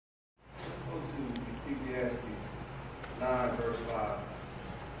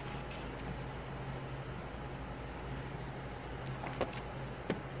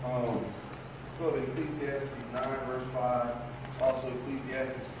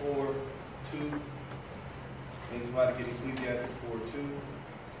Ecclesiastes 4:2. Need somebody to get Ecclesiastes 4:2.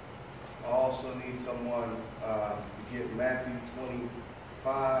 I also need someone to get Matthew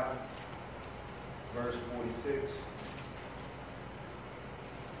 25, verse 46.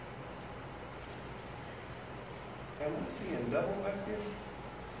 Am I seeing double back there?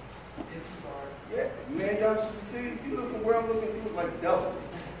 Yes, you are. Yeah, man, y'all should see. If you look from where I'm looking, you look like double.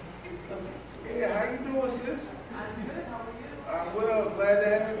 Yeah, how you doing, sis? I'm good. How are you? I'm well. Glad to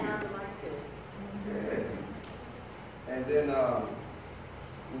have you. Sound like it. Yeah. And then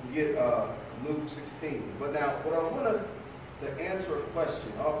we'll get Luke 16. But now, what I want us to answer a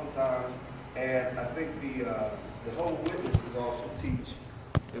question, oftentimes, and I think the whole witnesses also teach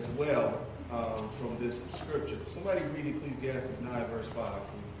as well from this scripture. Somebody read Ecclesiastes 9, verse 5,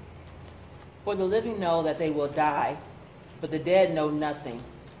 please. For the living know that they will die, but the dead know nothing,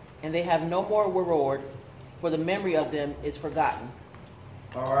 and they have no more reward, for the memory of them is forgotten.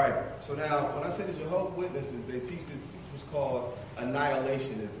 All right. So now, when I say the Jehovah's Witnesses, they teach this is what's called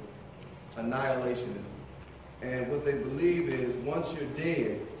annihilationism. Annihilationism. And what they believe is once you're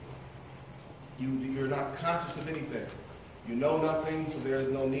dead, you're not conscious of anything. You know nothing, so there is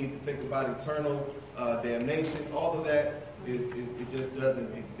no need to think about eternal damnation. All of that it just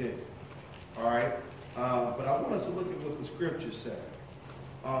doesn't exist. All right? But I want us to look at what the scriptures say.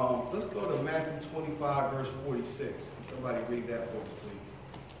 Let's go to Matthew 25, verse 46. Somebody read that for me, please.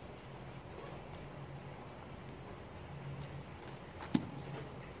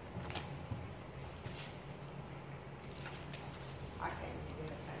 I can't do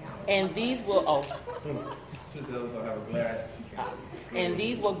that. And these will Sister Ellis don't have a glass. She can't. and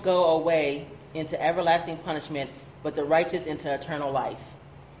these will go away into everlasting punishment, but the righteous into eternal life.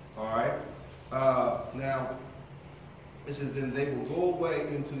 All right. Now, it says, then they will go away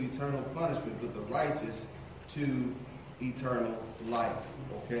into eternal punishment, but the righteous to eternal life.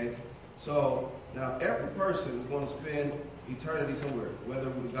 Okay? So, now every person is going to spend eternity somewhere, whether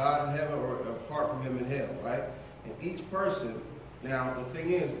with God in heaven or apart from him in hell, right? And each person, now the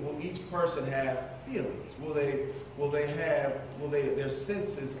thing is, will each person have feelings? Will their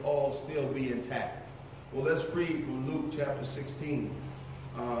senses all still be intact? Well, let's read from Luke chapter 16,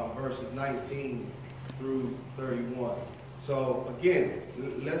 verses 19 through 31. So again,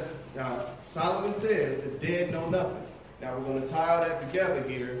 now Solomon says the dead know nothing. Now we're going to tie all that together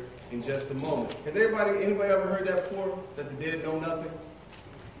here in just a moment. Has anybody ever heard that before? That the dead know nothing?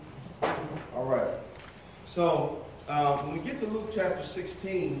 All right. So when we get to Luke chapter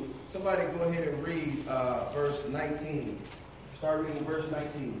 16, somebody go ahead and read verse 19. Start reading verse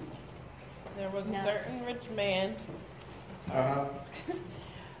 19. There was a certain rich man Uh-huh.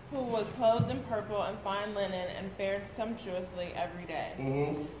 who was clothed in purple and fine linen and fared sumptuously every day.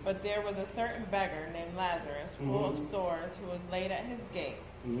 Mm-hmm. But there was a certain beggar named Lazarus, full of sores, who was laid at his gate,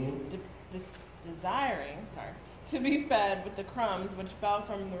 desiring to be fed with the crumbs which fell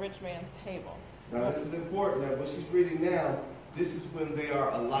from the rich man's table. Now this is important. Now what she's reading now, this is when they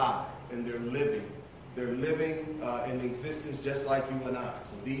are alive and they're living. They're living in existence just like you and I.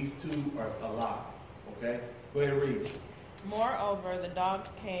 So these two are alive. Okay? Go ahead and read. Moreover, the dogs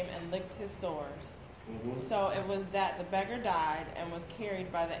came and licked his sores. Mm-hmm. So it was that the beggar died and was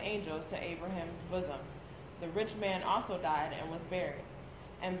carried by the angels to Abraham's bosom. The rich man also died and was buried.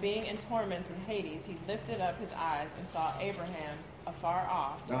 And being in torments in Hades, he lifted up his eyes and saw Abraham afar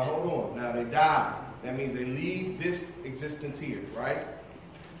off. Now hold on. Now they die. That means they leave this existence here, right?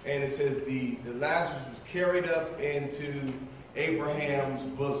 And it says the Lazarus was carried up into Abraham's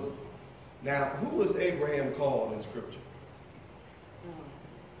bosom. Now, who was Abraham called in Scripture?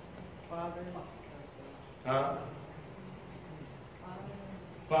 Father. Huh?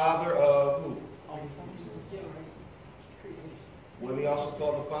 Father of who? Wasn't he also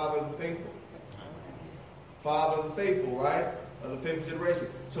called the father of the faithful? Father of the faithful, right? Of the faithful generation.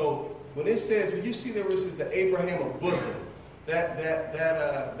 So when it says, when you see there where it says the Abraham of bosom,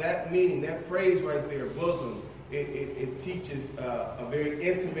 that meaning, that phrase right there, bosom, it teaches a very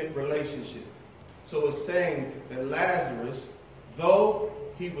intimate relationship. So it's saying that Lazarus, though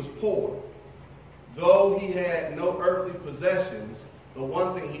he was poor, though he had no earthly possessions, the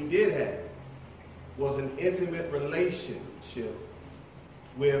one thing he did have was an intimate relationship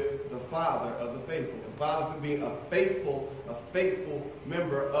with the Father of the faithful. The Father for being a faithful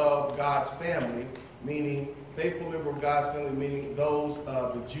member of God's family, meaning faithful member of God's family, meaning those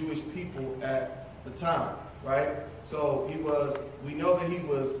of the Jewish people at the time, right? So we know that he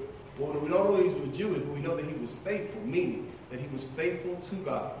was, well, we don't know that he was Jewish, but we know that he was faithful, meaning that he was faithful to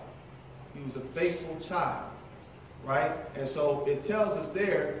God. He was a faithful child, right? And so it tells us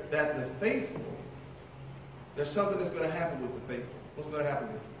there that the faithful, there's something that's going to happen with the faithful. what's going to happen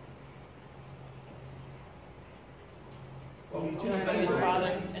with you? Well, you just Be the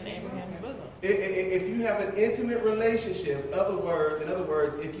father in Abraham's bosom. If you have an intimate relationship, in other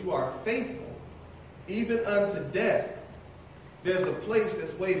words, if you are faithful, even unto death, there's a place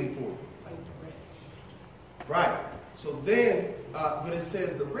that's waiting for you. Right. So then, when it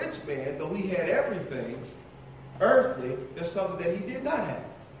says the rich man, though he had everything earthly, there's something that he did not have.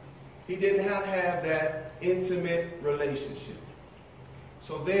 He didn't have that intimate relationship.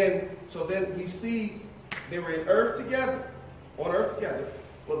 So then we see they were on earth together.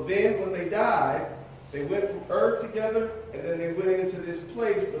 But then when they died, they went from earth together, and then they went into this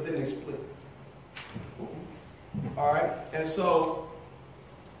place, but then they split. All right? And so,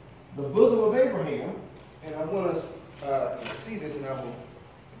 the bosom of Abraham, and I want us to see this, and I will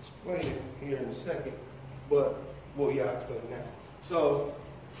explain it here in a second. But, I'll explain it now. So,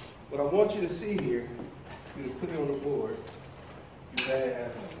 what I want you to see here, you put it on the board, you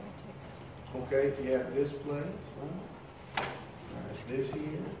have, you have this place, this here,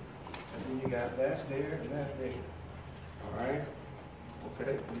 and then you got that there and that there. All right?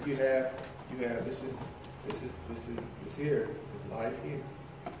 Okay? You have this here, this light here.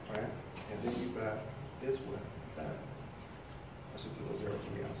 Right? And then you got this one, that. I should put those arrows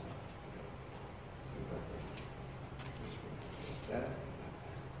on the outside. Okay. That.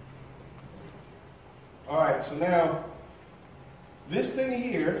 All right, so now, this thing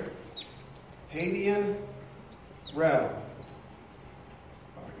here, Hadean realm.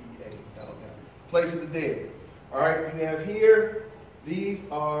 R-E-A-L-M. Place of the dead. All right, you have here, these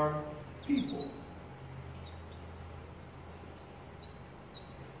are people.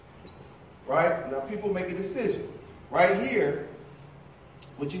 Right? Now, people make a decision. Right here,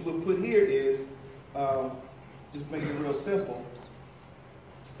 what you would put here is, just make it real simple,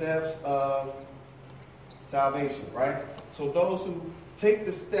 steps of salvation, right? So those who take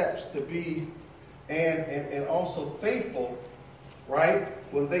the steps to be and also faithful, right?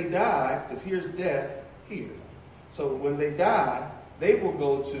 When they die, because here's death here. So when they die, they will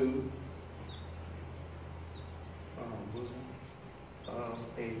go to bosom of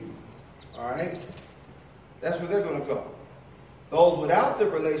Abraham. All right? That's where they're going to go. Those without the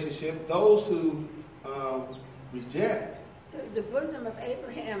relationship, those who reject. So is the bosom of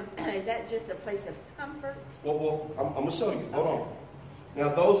Abraham, is that just a place of comfort? Well, I'm going to show you. Hold on. Now,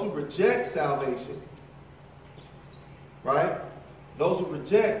 those who reject salvation, right? Those who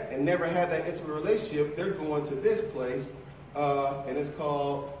reject and never have that intimate relationship, they're going to this place, and it's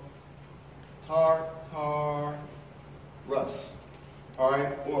called Tartarus, all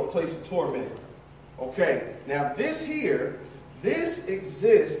right? Or a place of torment. Okay, now this here, this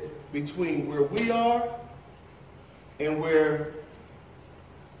exists between where we are and where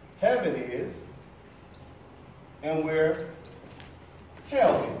heaven is and where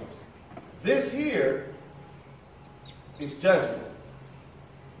hell is. This here is judgment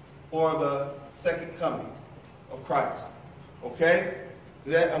or the second coming of Christ. Okay?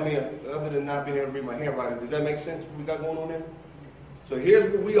 Does that, other than not being able to read my handwriting, does that make sense what we got going on there? So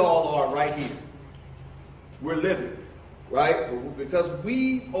here's where we all are right here. We're living, right? Because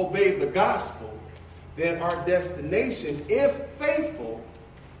we obeyed the gospel, then our destination, if faithful,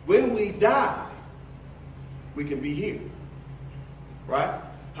 when we die, we can be here, right?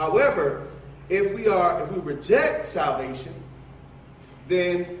 However, if we reject salvation,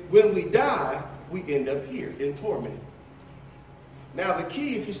 then when we die, we end up here in torment. Now the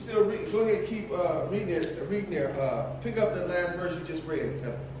key, if you're still reading, go ahead and keep reading there. Pick up the last verse you just read.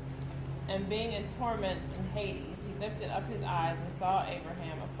 And being in torments in Hades, he lifted up his eyes and saw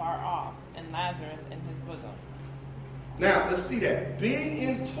Abraham afar off, and Lazarus in his bosom. Now, let's see that. Being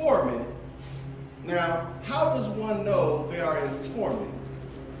in torment. Now, how does one know they are in torment?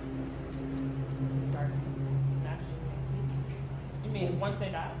 You mean once they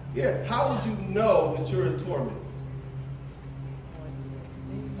die? Yeah. How would you know that you're in torment?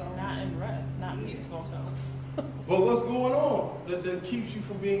 Not in rest, not peaceful. But what's going on that keeps you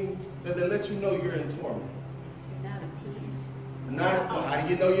from being, that lets you know you're in torment? You're not at peace. Well, how do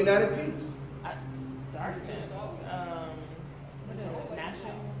you know you're not at peace? Darkness. What is it?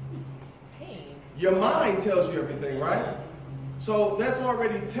 Gnashing pain. Your mind tells you everything, right? So that's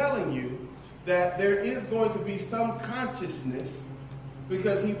already telling you that there is going to be some consciousness,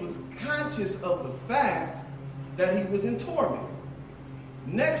 because he was conscious of the fact that he was in torment.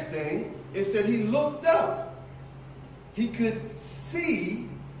 Next thing, it said he looked up. He could see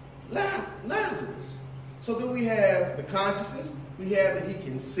Lazarus. So then we have the consciousness. We have that he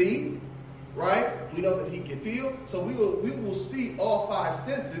can see, right? We know that he can feel. So we will see all five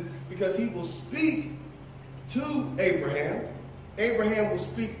senses, because he will speak to Abraham Abraham will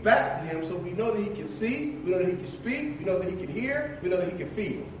speak back to him, so we know that he can see, we know that he can speak, we know that he can hear, we know that he can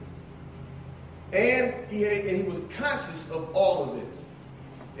feel. And he was conscious of all of this.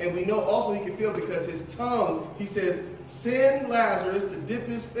 And we know also he can feel because his tongue, he says, send Lazarus to dip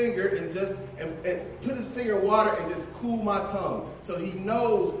his finger and put his finger in water and just cool my tongue. So he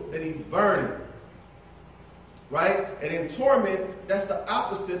knows that he's burning. Right? And in torment, that's the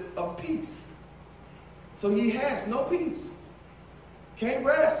opposite of peace. So he has no peace. Can't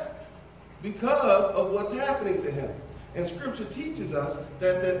rest because of what's happening to him. And Scripture teaches us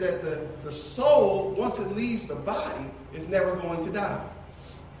that the soul, once it leaves the body, is never going to die.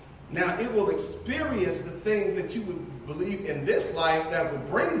 Now, it will experience the things that you would believe in this life that would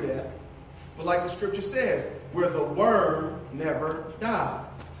bring death. But like the Scripture says, where the worm never dies.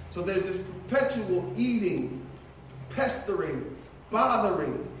 So there's this perpetual eating, pestering,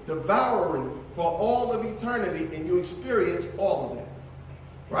 bothering, devouring for all of eternity, and you experience all of that.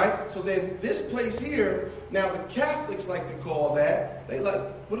 Right? So then this place here, now the Catholics like to call that,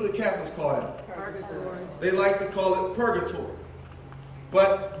 what do the Catholics call that? Purgatory. They like to call it purgatory.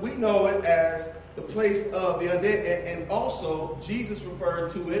 But we know it as the place of the undead. And also, Jesus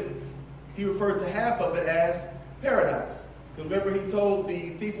referred to it, he referred to half of it as paradise. Because remember, he told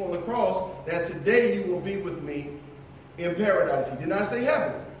the thief on the cross that today you will be with me in paradise. He did not say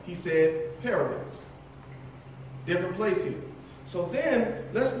heaven. He said paradise. Different place here. So then,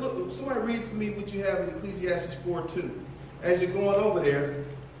 let's look. Somebody read for me what you have in Ecclesiastes 4:2. As you're going over there,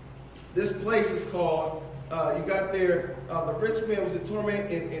 this place is called, you got there, the rich man was in torment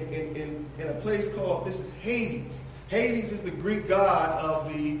in a place called, this is Hades. Hades is the Greek god of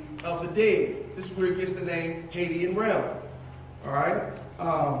the dead. This is where it gets the name Hadean realm. All right?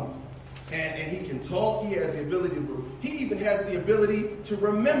 And he can talk. He has the ability he even has the ability to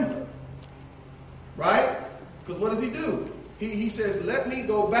remember. Right? Because what does he do? He says, let me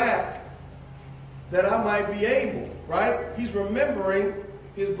go back that I might be able, right? He's remembering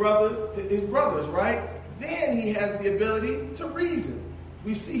his brothers, right? Then he has the ability to reason.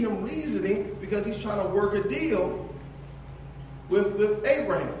 We see him reasoning because he's trying to work a deal with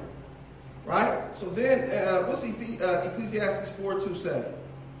Abraham, right? So then, what's Ecclesiastes 4:2 say?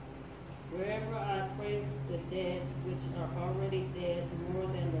 Wherever I praise the dead which are already dead more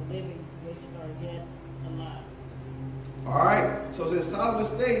than the living which are yet alive. All right. So then Solomon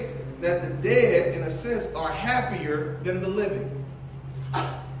states that the dead, in a sense, are happier than the living.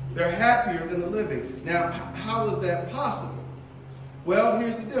 They're happier than the living. Now, how is that possible? Well,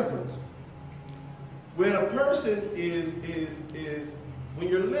 here's the difference. When a person is when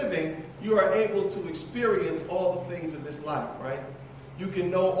you're living, you are able to experience all the things of this life, right? You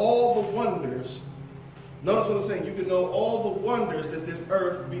can know all the wonders. Notice what I'm saying. You can know all the wonders that this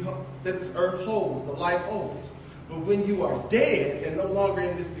earth holds, the life holds. But when you are dead and no longer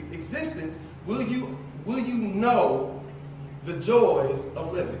in this existence, will you know the joys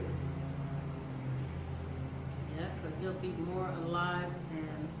of living? Yeah, because you'll be more alive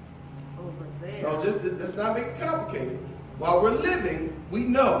than over there. No, just let's not make it complicated. While we're living, we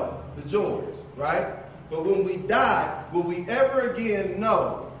know the joys, right? But when we die, will we ever again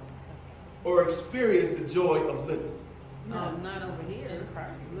know or experience the joy of living? No, not over here.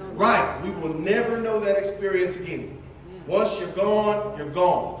 No. Right. We will never know that experience again. Once you're gone, you're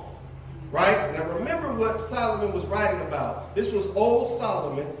gone. Right? Now remember what Solomon was writing about. This was old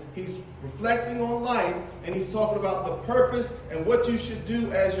Solomon. He's reflecting on life, and he's talking about the purpose and what you should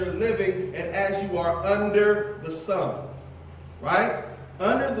do as you're living and as you are under the sun. Right?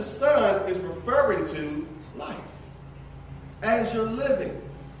 Under the sun is referring to life. As you're living.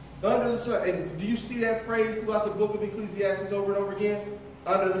 Under the sun. And do you see that phrase throughout the book of Ecclesiastes over and over again?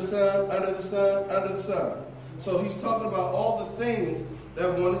 Under the sun, under the sun, under the sun. So he's talking about all the things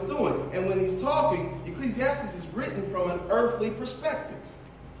that one is doing. And when he's talking, Ecclesiastes is written from an earthly perspective.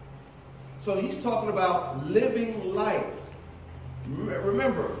 So he's talking about living life.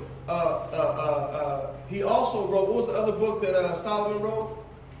 Remember, he also wrote, what was the other book that Solomon wrote?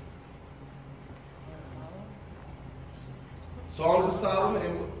 Songs of Solomon.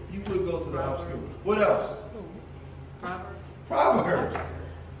 And you would go to the obscure. What else? Proverbs.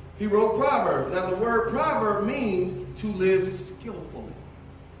 He wrote Proverbs. Now the word proverb means to live skillfully.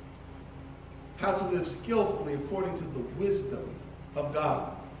 How to live skillfully according to the wisdom of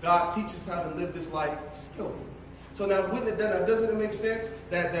God. God teaches how to live this life skillfully. So now, doesn't it make sense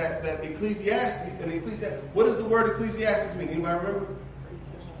that Ecclesiastes, what does the word Ecclesiastes mean? Anybody remember?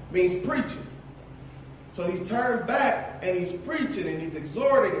 It means preaching. So he's turned back and he's preaching and he's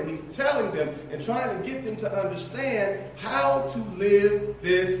exhorting and he's telling them and trying to get them to understand how to live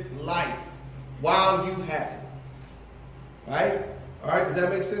this life while you have it. Right? All right, does that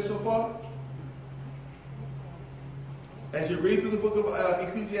make sense so far? As you read through the book of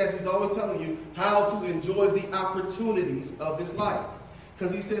Ecclesiastes, he's always telling you how to enjoy the opportunities of this life.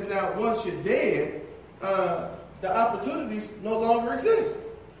 Because he says now, once you're dead, the opportunities no longer exist.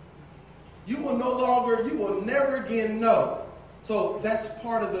 You will never again know. So that's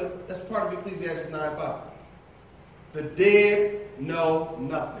part of Ecclesiastes 9:5. The dead know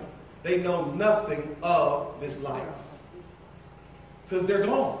nothing. They know nothing of this life. Because they're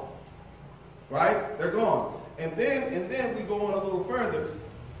gone. Right? They're gone. And then we go on a little further.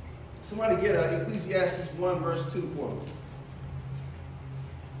 Somebody get Ecclesiastes 1 verse 2 for me.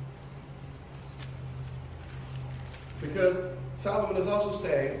 Because Solomon is also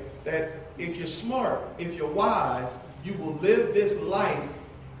saying that if you're smart, if you're wise, you will live this life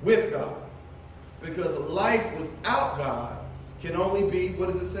with God. Because life without God can only be, what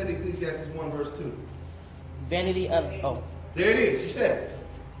does it say in Ecclesiastes 1 verse 2? Vanity of, There it is, you said it.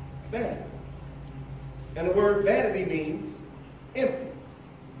 Vanity. And the word vanity means empty.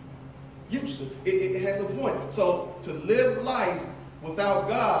 Useless. It has a point. So to live life without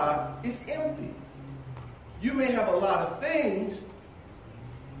God is empty. You may have a lot of things,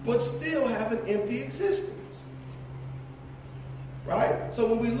 but still have an empty existence. Right? So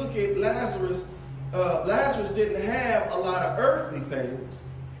when we look at Lazarus, Lazarus didn't have a lot of earthly things,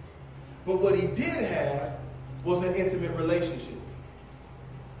 but what he did have was an intimate relationship,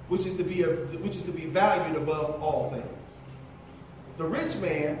 which is to be valued above all things. The rich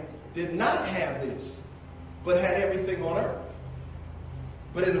man did not have this, but had everything on earth.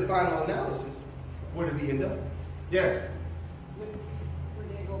 But in the final analysis, where did he end up? Yes. When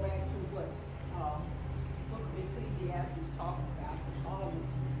they go back to what's book of Ecclesiastes talking about,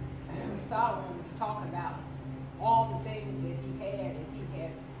 Solomon was talking about all the things that he had and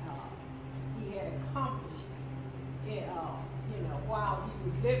he had accomplished while he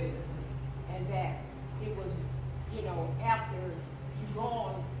was living, and that it was, after you're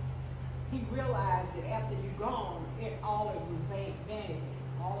gone, he realized that after you're gone, all of it was vanity,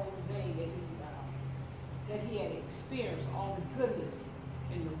 all of it was vain, that he had experienced all the goodness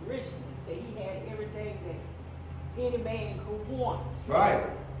and the richness, that he had everything that any man could want. Right.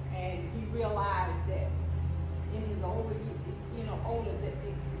 And he realized that in his older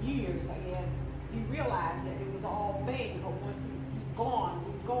years, I guess, he realized that it was all vain, but once he's gone,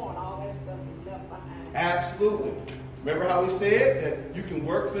 all that stuff is left behind. Absolutely. Remember how we said that you can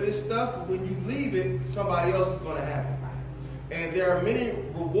work for this stuff, but when you leave it, somebody else is going to have it. And there are many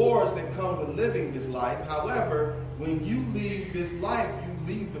rewards that come with living this life. However, when you leave this life,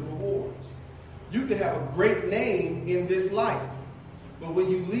 you leave the rewards. You can have a great name in this life, but when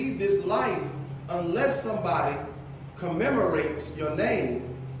you leave this life, unless somebody commemorates your name,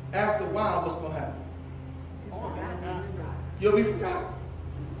 after a while, what's going to happen? You'll be forgotten.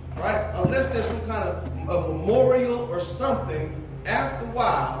 Right? Unless there's some kind of a memorial or something, after a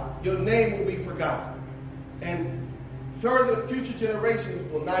while, your name will be forgotten. And future generations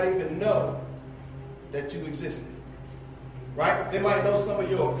will not even know that you existed. Right? They might know some of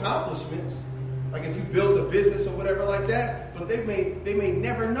your accomplishments, like if you built a business or whatever like that, but they may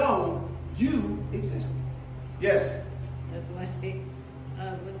never know you existed. Yes? That's like I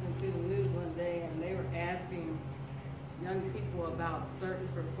was listening to the news one day, and they were asking young people about certain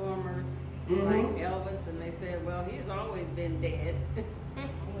performers, like Elvis, and they said, well, he's always been dead.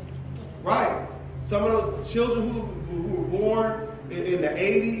 Right. Some of those children who were born in the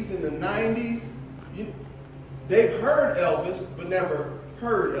 80s and the 90s, they've heard Elvis, but never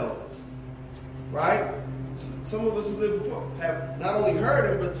heard Elvis. Right? Some of us who lived before have not only heard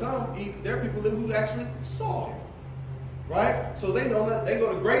him, but there are people who actually saw him. Right? So they know that they go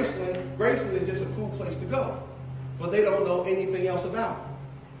to Graceland. Graceland is just a cool place to go. But they don't know anything else about him.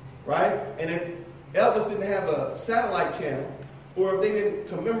 Right? And if Elvis didn't have a satellite channel, or if they didn't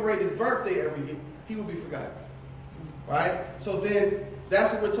commemorate his birthday every year, he would be forgotten. Right? So then,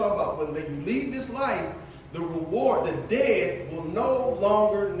 that's what we're talking about. When you leave this life, the dead will no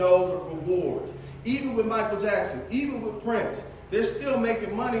longer know the rewards. Even with Michael Jackson, even with Prince, they're still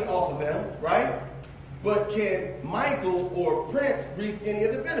making money off of them, right? But can Michael or Prince reap any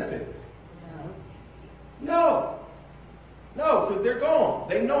of the benefits? No. No, because they're gone.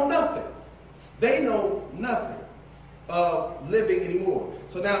 They know nothing. They know nothing of living anymore.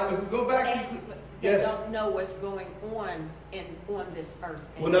 So now, if we go back to... They don't know what's going on on this earth.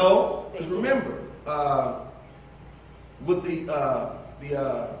 Well, no, because remember, with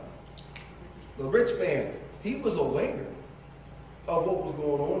the rich man, he was aware of what was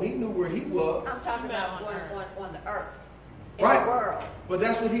going on. He knew where he was. I'm talking about going on the earth. in Right. the world. But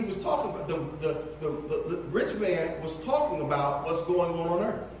that's what he was talking about. The rich man was talking about what's going on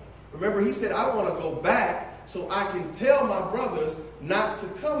earth. Remember, he said, I want to go back so I can tell my brothers not to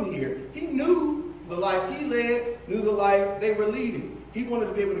come here. He knew the life he led, knew the life they were leading. He wanted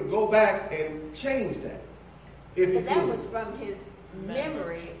to be able to go back and change that. But that was from his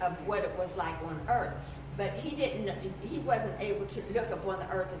memory of what it was like on earth. But he wasn't able to look upon the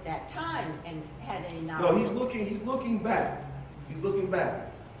earth at that time and had any knowledge. No, he's looking back. He's looking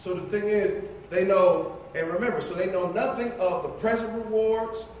back. So the thing is, they know, and remember, so they know nothing of the present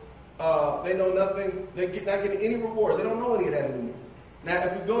rewards. They know nothing. They're not getting any rewards. They don't know any of that anymore. Now,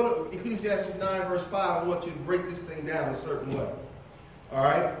 if we go to Ecclesiastes 9, verse 5, I want you to break this thing down a certain way. All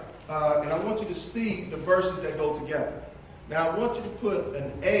right? And I want you to see the verses that go together. Now, I want you to put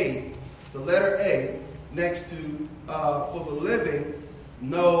an A, the letter A, next to, for the living,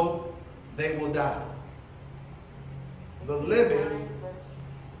 know they will die. The living,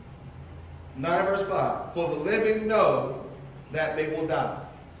 9 verse 5, for the living know that they will die.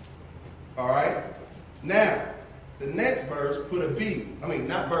 All right? Now, the next verse, put a B. I mean,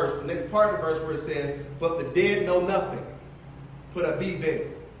 not verse, the next part of the verse where it says, but the dead know nothing. Put a B there.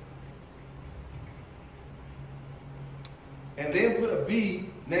 And then put a B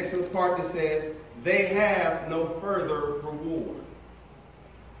next to the part that says, they have no further reward.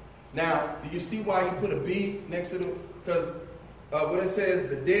 Now, do you see why he put a B next to them? Because when it says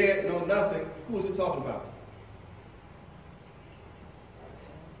the dead know nothing, who is it talking about?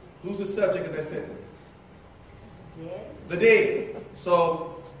 Who's the subject of that sentence? Dead. The dead.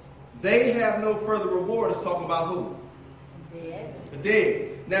 So, they have no further reward is talking about who? Dead. The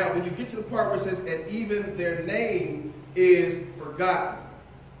dead. Now, when you get to the part where it says, and even their name is forgotten.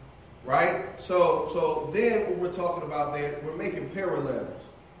 Right? So then what we're talking about there, we're making parallels.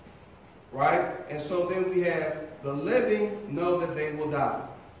 Right? And so then we have the living know that they will die.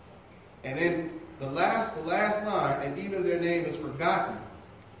 And then the last line, and even their name is forgotten.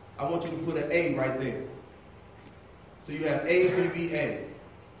 I want you to put an A right there. So you have A, B, B, A.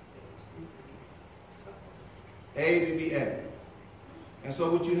 A, B, B, A. And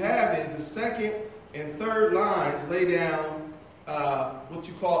so what you have is the second and third lines lay down what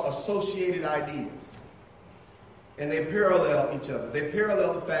you call associated ideas. And they parallel each other. They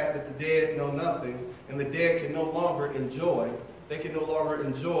parallel the fact that the dead know nothing, and the dead can no longer enjoy,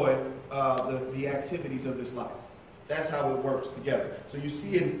 the activities of this life. That's how it works together. So you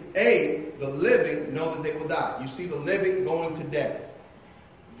see in A, the living know that they will die. You see the living going to death.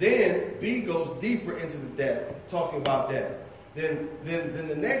 Then B goes deeper into the death, talking about death. Then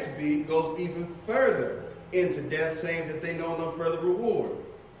the next B goes even further into death, saying that they know no further reward.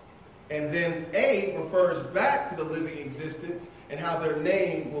 And then A refers back to the living existence and how their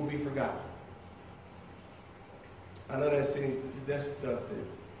name will be forgotten. I know that's stuff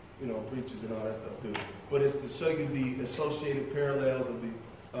that preachers and all that stuff do, but it's to show you the associated parallels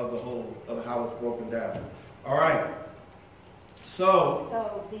of the whole of how it's broken down. All right. So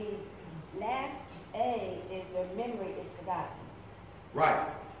the last A is their memory is forgotten. Right.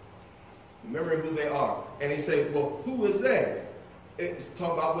 Remember who they are. And he said, well, who is they? It's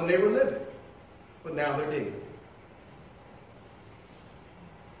talking about when they were living. But now they're dead.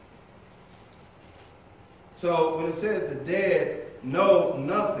 So when it says the dead know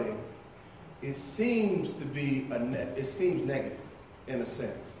nothing, it seems to be it seems negative in a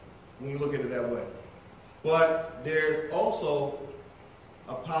sense when you look at it that way. But there's also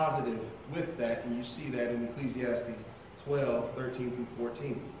a positive with that, and you see that in Ecclesiastes 12, 13 through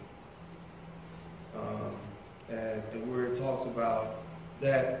 14. And where it talks about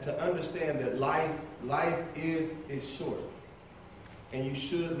that to understand that life is short, and you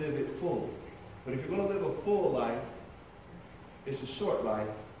should live it full. But if you're going to live a full life, it's a short life.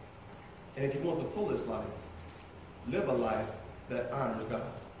 And if you want the fullest life, live a life that honors God.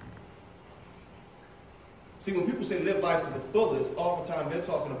 See, when people say live life to the fullest, oftentimes they're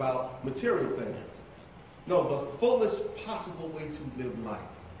talking about material things. No, the fullest possible way to live life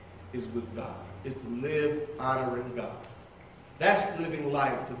is with God. Is to live honoring God. That's living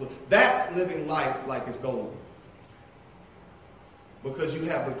life. That's living life like it's golden. Because you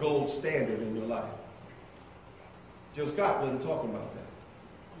have the gold standard in your life. Jill Scott wasn't talking about that.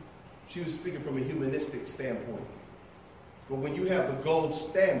 She was speaking from a humanistic standpoint. But when you have the gold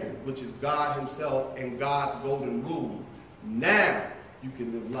standard, which is God himself and God's golden rule, now you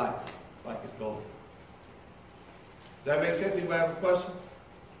can live life like it's golden. Does that make sense? Anybody have a question?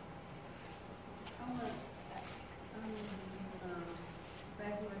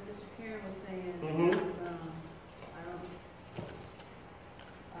 Back to what Sister Karen was saying. Mm-hmm.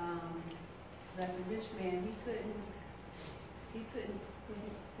 That the rich man, he couldn't he couldn't, because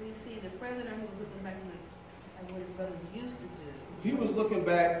he see the president who was looking back at what his brothers used to do. He was looking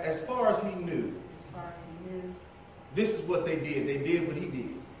back as far as he knew. As far as he knew. This is what they did. They did what he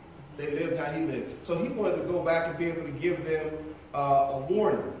did. They lived how he lived. So he wanted to go back and be able to give them a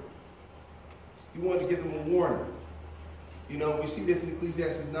warning. He wanted to give them a warning. You know, we see this in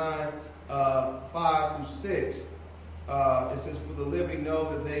Ecclesiastes 9, 5 through 6. It says, for the living know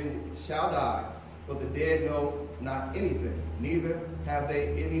that they shall die, but the dead know not anything. Neither have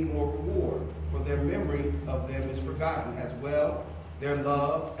they any more reward, for their memory of them is forgotten, as well their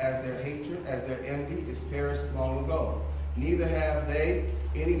love as their hatred, as their envy is perished long ago. Neither have they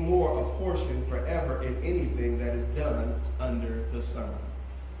any more a portion forever in anything that is done under the sun.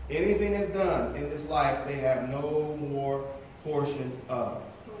 Anything that's done in this life, they have no more portion of.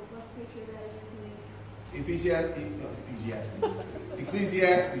 Ecclesiastes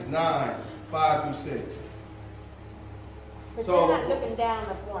 9, 5 through 6. But So, they're not looking down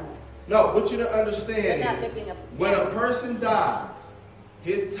upon us. No, what you to understand They're not is looking up. when a person dies,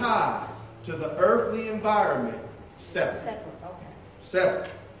 his ties to the earthly environment sever. Separate, okay. Sever.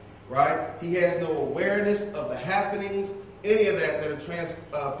 Right? He has no awareness of the happenings, any of that are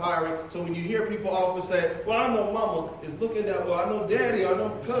transpiring. So when you hear people often say, well, I know mama is looking down, or I know daddy, or I know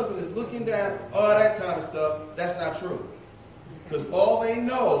cousin is looking down, all that kind of stuff, that's not true. Because all they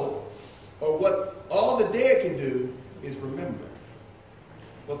know, or what all the dead can do, is remember.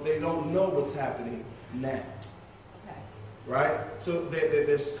 But they don't know what's happening now. Okay. Right? So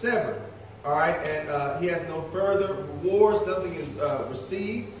they're severed. All right? And he has no further rewards, nothing is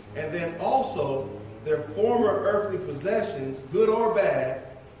received. And then also, their former earthly possessions, good or bad,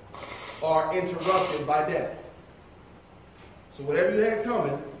 are interrupted by death. So whatever you had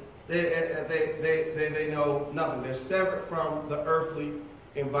coming, they know nothing. They're severed from the earthly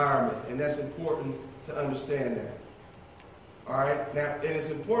environment. And that's important to understand that. All right? Now, and it's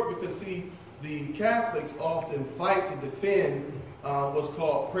important because, see, the Catholics often fight to defend what's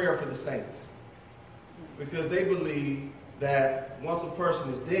called prayer for the saints. Because they believe that once a person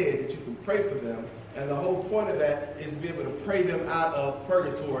is dead, that you can pray for them. And the whole point of that is to be able to pray them out of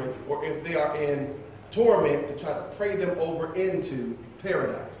purgatory, or if they are in torment, to try to pray them over into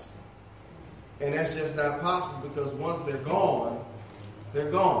paradise. And that's just not possible, because once they're gone,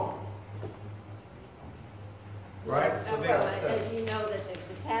 they're gone. Right? So they are separate. As you know that the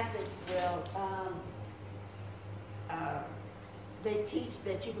Catholics will, they teach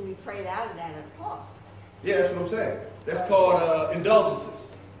that you can be prayed out of that at a cost. Yeah, that's what I'm saying. That's called indulgences.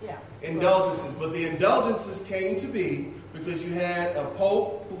 Yeah. Indulgences. But the indulgences came to be because you had a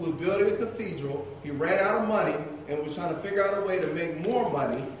pope who was building a cathedral. He ran out of money and was trying to figure out a way to make more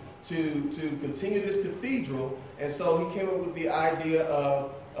money to continue this cathedral. And so he came up with the idea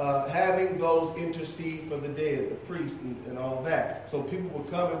of having those intercede for the dead, the priest and all that. So people would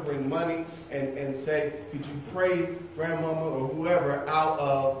come and bring money and say, could you pray grandmama or whoever out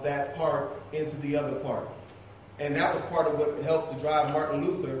of that part into the other part? And that was part of what helped to drive Martin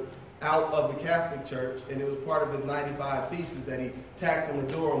Luther out of the Catholic Church. And it was part of his 95 Theses that he tacked on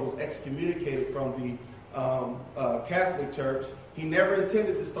the door and was excommunicated from the Catholic Church. He never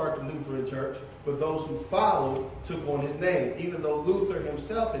intended to start the Lutheran Church, but those who followed took on his name. Even though Luther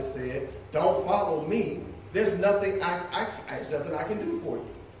himself had said, don't follow me, there's nothing I can do for you.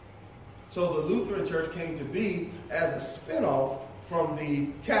 So the Lutheran Church came to be as a spinoff from the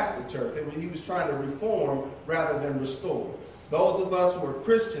Catholic Church. He was trying to reform rather than restore. Those of us who are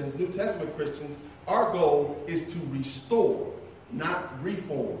Christians, New Testament Christians, our goal is to restore, not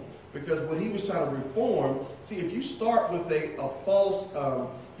reform. Because what he was trying to reform, see, if you start with a false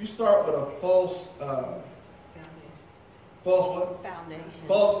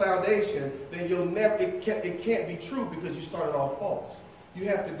foundation, then you'll never. It can't be true because you started off false. You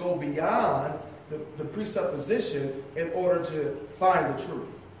have to go beyond the presupposition in order to find the truth.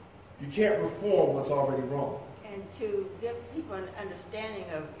 You can't reform what's already wrong. And to give people an understanding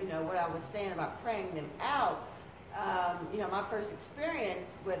of, what I was saying about praying them out, my first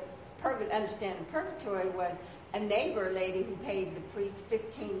experience with understanding purgatory was a neighbor lady who paid the priest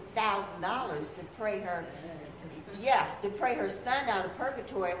 $15,000 to pray her son out of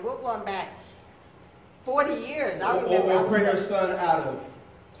purgatory. And we're going back 40 years. Or pray her son out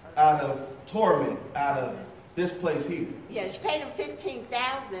of torment, out of this place here. Yeah, she paid him $15,000,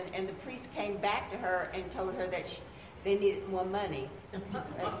 and the priest came back to her and told her that they needed more money.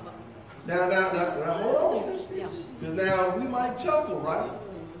 Now, hold on. Because now we might chuckle, right?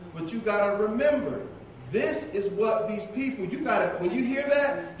 But you got to remember, this is what these people, when you hear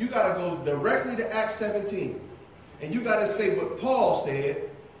that, you got to go directly to Acts 17. And you got to say what Paul said,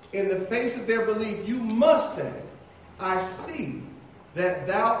 in the face of their belief, you must say, I see that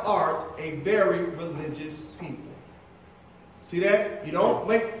thou art a very religious people. See that? You don't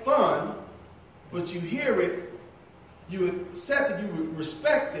make fun, but you hear it, you accept it, you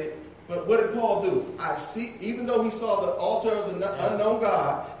respect it. But what did Paul do? I see, even though he saw the altar of the unknown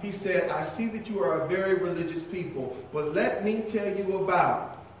God, he said, I see that you are a very religious people. But let me tell you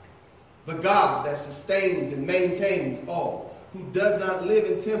about the God that sustains and maintains all, who does not live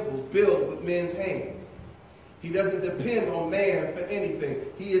in temples built with men's hands. He doesn't depend on man for anything.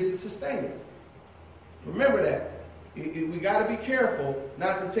 He is the sustainer. Remember that. We got to be careful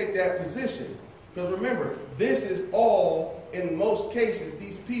not to take that position. Because remember, this is all, in most cases,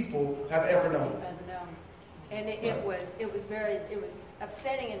 these people have ever known. And it was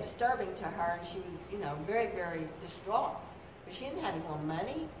upsetting and disturbing to her, and she was, very, very distraught. But she didn't have any more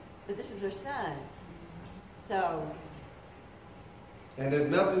money, but this is her son. So. And there's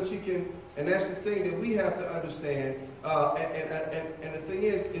nothing she can, and that's the thing that we have to understand. And the thing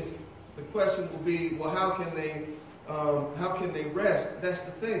is the question will be, well, how can they rest? That's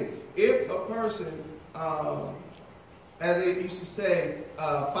the thing. If a person, as they used to say,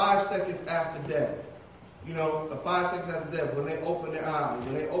 5 seconds after death, 5 seconds after death, when they open their eyes,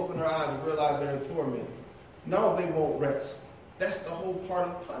 and realize they're in torment, no, they won't rest. That's the whole part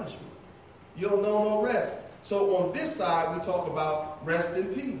of punishment. You'll know no rest. So on this side, we talk about rest in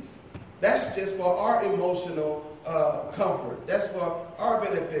peace. That's just for our emotional comfort. That's for our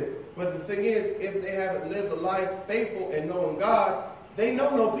benefit. But the thing is, if they haven't lived a life faithful and knowing God, they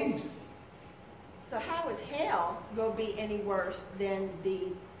know no peace. So how is hell going to be any worse than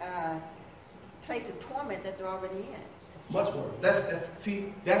the place of torment that they're already in? Much worse.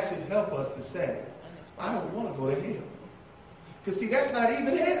 That should help us to say, I don't want to go to hell. Because that's not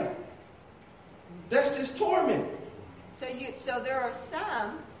even hell. That's just torment. So there are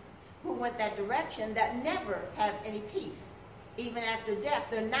some who went that direction that never have any peace. Even after death,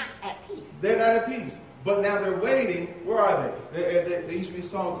 they're not at peace. They're not at peace. But now they're waiting. Where are they? There used to be a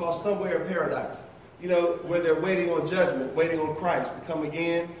song called Somewhere in Paradise. Where they're waiting on judgment, waiting on Christ to come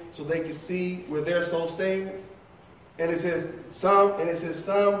again so they can see where their soul stands. And it says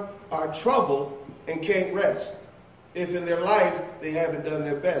some are troubled and can't rest. If in their life they haven't done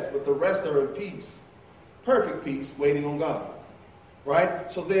their best, but the rest are in peace. Perfect peace, waiting on God.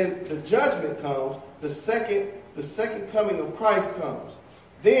 Right? So then the judgment comes, the second coming of Christ comes.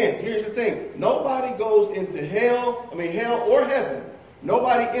 Then, here's the thing. Nobody goes into hell or heaven.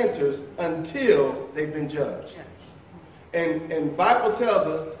 Nobody enters until they've been judged. And Bible tells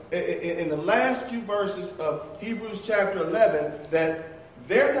us in the last few verses of Hebrews chapter 11 that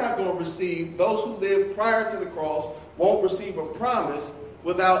they're not going to receive, those who live prior to the cross won't receive a promise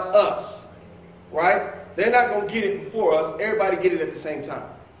without us. Right? They're not going to get it before us. Everybody get it at the same time.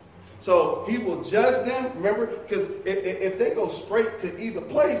 So he will judge them, remember, because if they go straight to either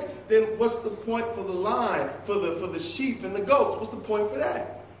place, then what's the point for the line, for the sheep and the goats? What's the point for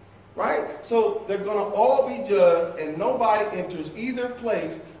that? Right? So they're going to all be judged, and nobody enters either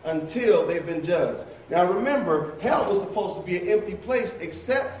place until they've been judged. Now remember, hell was supposed to be an empty place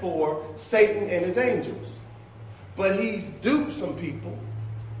except for Satan and his angels. But he's duped some people,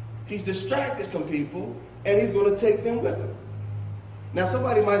 he's distracted some people, and he's going to take them with him. Now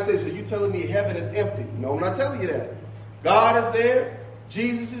somebody might say, so you telling me heaven is empty? No, I'm not telling you that. God is there,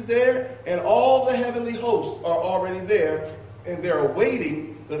 Jesus is there, and all the heavenly hosts are already there, and they're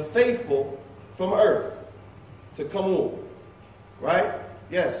awaiting the faithful from earth to come on. Right?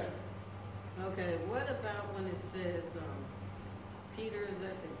 Yes. Okay, what about when it says Peter is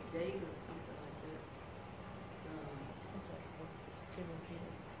at the gate or something like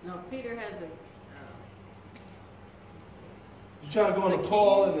that? No, Peter has a... You trying to go on the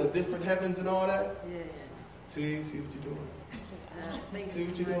call and the different heavens and all that? Yeah. See what you're doing. See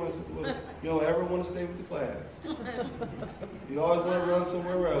what you're doing, Sister Wilson. You don't ever want to stay with the class. You always want to run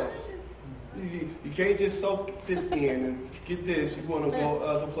somewhere else. You can't just soak this in and get this. You want to go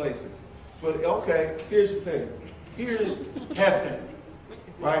other places. But okay, here's the thing. Here's heaven.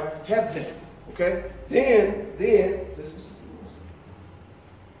 Right? Heaven. Okay? Then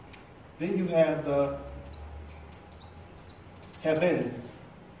you have the heavens.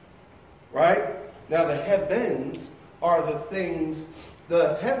 Right? Now the heavens are the things,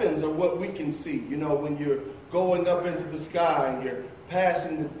 the heavens are what we can see. When you're going up into the sky and you're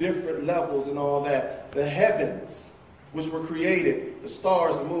passing the different levels and all that. The heavens, which were created, the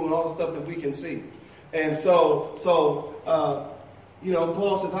stars, the moon, all the stuff that we can see. And so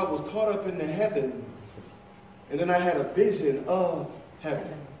Paul says, I was caught up in the heavens, and then I had a vision of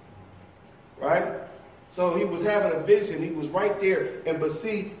heaven. Right? So he was having a vision. He was right there. And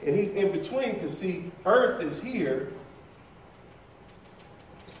he's in between because earth is here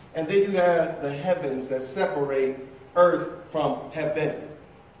And then you have the heavens that separate earth from heaven.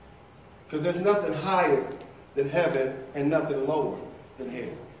 Because there's nothing higher than heaven and nothing lower than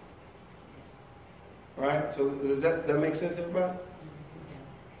hell. Right? So does that make sense to everybody?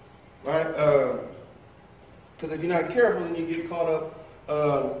 Right? Because if you're not careful, then you get caught up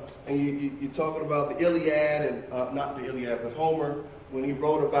and you're talking about the Iliad, and not the Iliad, but Homer, when he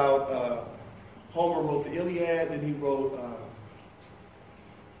wrote about, Homer wrote the Iliad, and he wrote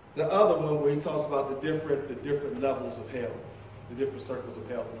the other one where he talks about the different levels of hell, the different circles of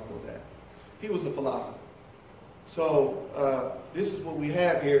hell and all of that. He was a philosopher. So this is what we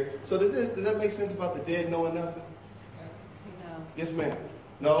have here. So does that make sense about the dead knowing nothing? No. Yes, ma'am.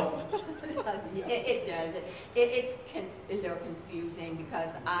 No? It does. It's a little confusing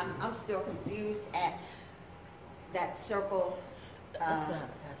because I'm still confused at that circle. That's what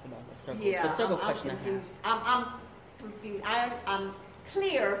I asked about that circle. Yeah, so circle I'm question confused. I'm confused. I'm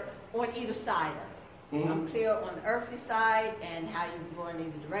clear on either side of it. Mm-hmm. I'm clear on the earthly side and how you can go in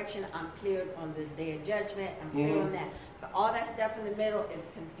either direction. I'm clear on the day of judgment. I'm clear on that. But all that stuff in the middle is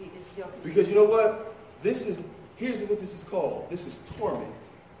confused. It's still confusing. Because you know what? Here's what this is called. This is torment.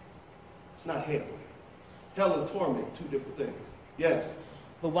 It's not hell. Hell and torment, two different things. Yes?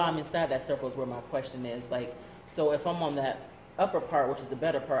 But while I'm inside that circle is where my question is. Like, so if I'm on that upper part, which is the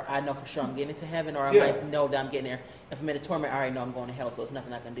better part, I know for sure I'm getting into heaven, or I might know that I'm getting there. If I'm in a torment, I already know I'm going to hell, so it's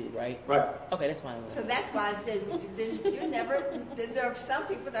nothing I can do, right? Right. Okay, that's fine. So that's why I said there are some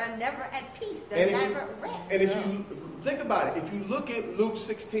people that are never at peace. They're never at rest. And if you think about it, if you look at Luke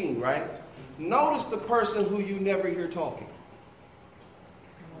 16, right? Notice the person who you never hear talking.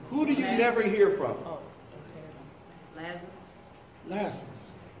 Who do you never hear from? Lazarus.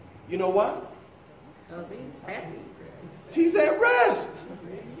 You know what? Because he's happy. He's at rest.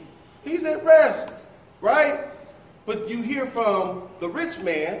 He's at rest, right? But you hear from the rich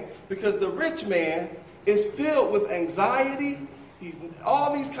man, because the rich man is filled with anxiety. He's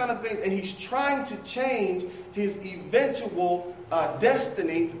all these kind of things, and he's trying to change his eventual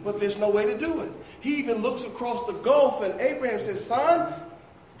destiny, but there's no way to do it. He even looks across the gulf, and Abraham says, son,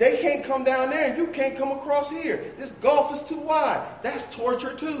 they can't come down there, and you can't come across here. This gulf is too wide. That's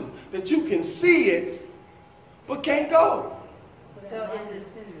torture too, that you can see it, but can't go. So is this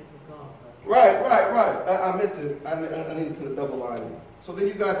Right. I meant to, I need to put a double line in. So then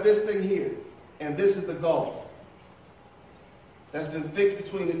you got this thing here, and this is the gulf that's been fixed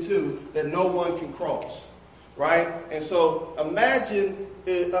between the two that no one can cross, right? And so imagine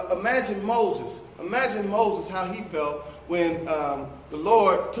Moses. Imagine Moses, how he felt when the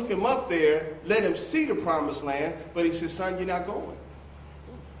Lord took him up there, let him see the promised land, but he said, son, you're not going.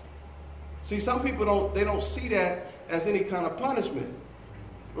 See, some people don't see that as any kind of punishment.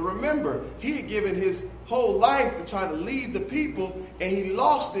 But remember, he had given his whole life to try to lead the people, and he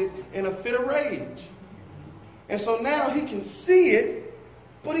lost it in a fit of rage. And so now he can see it,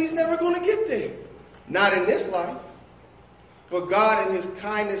 but he's never going to get there. Not in this life. But God, in his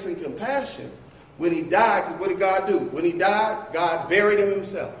kindness and compassion, when he died, what did God do? When he died, God buried him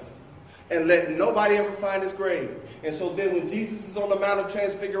himself and let nobody ever find his grave. And so then when Jesus is on the Mount of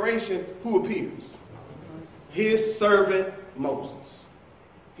Transfiguration, who appears? His servant Moses.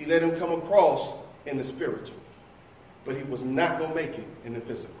 He let him come across in the spiritual. But he was not going to make it in the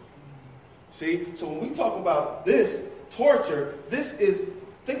physical. See? So when we talk about this torture, this is,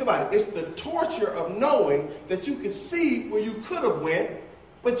 think about it, it's the torture of knowing that you can see where you could have went,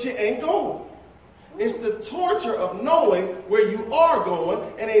 but you ain't going. It's the torture of knowing where you are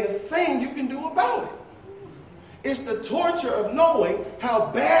going and ain't a thing you can do about it. It's the torture of knowing how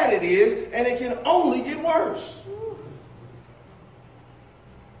bad it is and it can only get worse.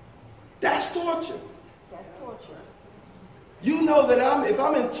 That's torture. That's torture. You know that if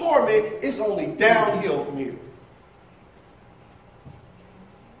I'm in torment, it's only downhill from here.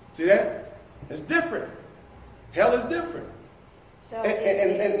 See that? It's different. Hell is different. So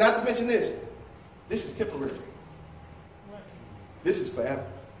and not to mention this is temporary. This is forever.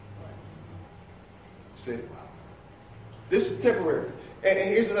 See? This is temporary. And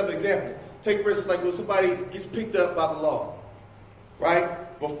here's another example. Take, for instance, like when somebody gets picked up by the law.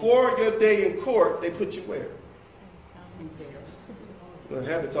 Right? Before your day in court, they put you where? Well, I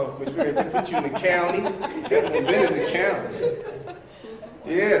have to talk from experience. They put you in the county. Everyone been in the county.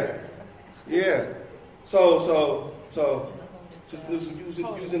 Yeah. So, Sister Newsom, you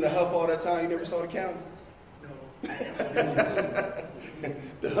was in the huff all that time. You never saw the county? No.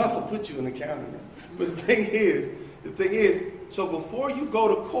 The huff will put you in the county now. But the thing is, so before you go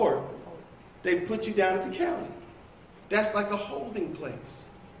to court, they put you down at the county. That's like a holding place.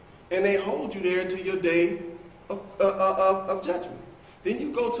 And they hold you there until your day of judgment. Then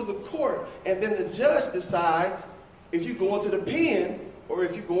you go to the court, and then the judge decides if you go into the pen or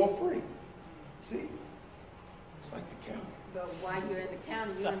if you're going free. See? It's like the county. But while you're in the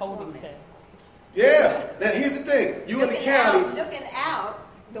county, It's you're a in holding torment. pen. Yeah. Now, here's the thing. You in the county. Looking out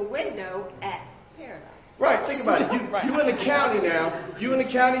the window at paradise. Right, think about it. You in the county now. You in the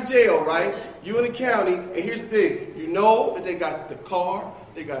county jail, right? You in the county, and here's the thing. You know that they got the car,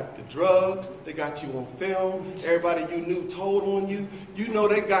 they got the drugs, they got you on film. Everybody you knew told on you. You know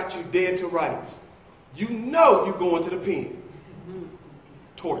they got you dead to rights. You know you going to the pen.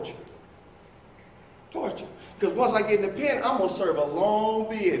 Torture. Because once I get in the pen, I'm going to serve a long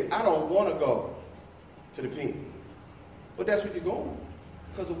bid. I don't want to go to the pen. But that's where you're going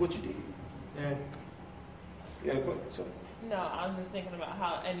because of what you did. Yeah, go ahead. So. No, I was just thinking about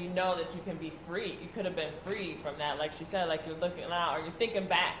how, and you know that you can be free. You could have been free from that, like she said, like you're looking out, or you're thinking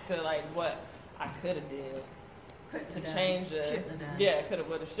back to like what I could have did to change this. Yeah, could have,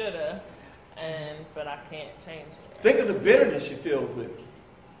 would have, should have, but I can't change it. Think of the bitterness you're filled with.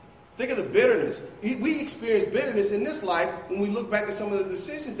 Think of the bitterness. We experience bitterness in this life when we look back at some of the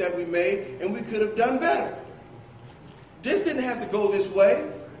decisions that we made, and we could have done better. This didn't have to go this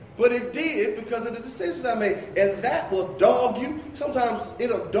way. But it did because of the decisions I made. And that will dog you. Sometimes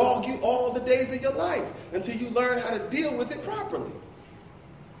it'll dog you all the days of your life until you learn how to deal with it properly.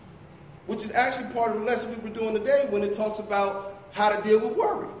 Which is actually part of the lesson we were doing today when it talks about how to deal with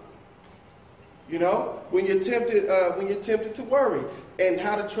worry. You know, when you're tempted to worry and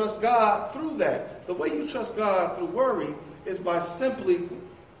how to trust God through that. The way you trust God through worry is by simply,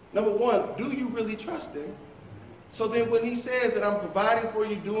 number one, do you really trust him? So then when he says that I'm providing for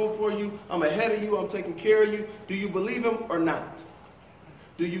you, doing for you, I'm ahead of you, I'm taking care of you, do you believe him or not?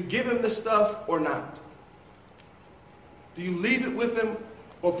 Do you give him the stuff or not? Do you leave it with him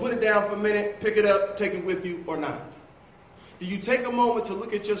or put it down for a minute, pick it up, take it with you or not? Do you take a moment to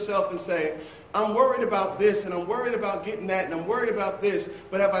look at yourself and say, I'm worried about this and I'm worried about getting that and I'm worried about this,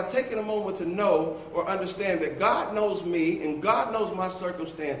 but have I taken a moment to know or understand that God knows me and God knows my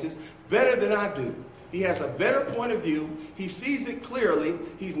circumstances better than I do? He has a better point of view. He sees it clearly.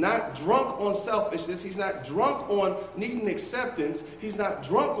 He's not drunk on selfishness. He's not drunk on needing acceptance. He's not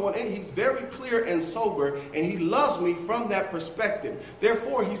drunk on it. He's very clear and sober, and he loves me from that perspective.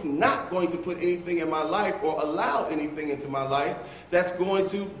 Therefore, he's not going to put anything in my life or allow anything into my life that's going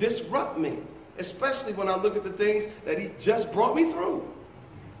to disrupt me, especially when I look at the things that he just brought me through.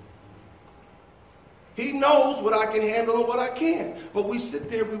 He knows what I can handle and what I can't. But we sit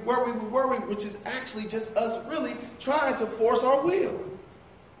there, we worry, which is actually just us really trying to force our will.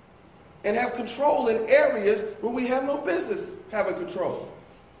 And have control in areas where we have no business having control.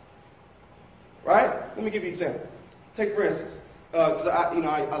 Right? Let me give you an example. Take for instance, because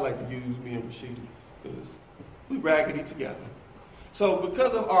I like to use me and Rashida because we raggedy together. So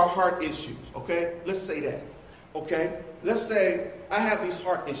because of our heart issues, okay? Let's say that. Okay? Let's say I have these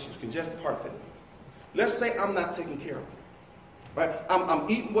heart issues, congestive heart failure. Let's say I'm not taking care of it, right? I'm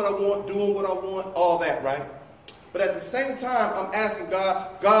eating what I want, doing what I want, all that, right? But at the same time, I'm asking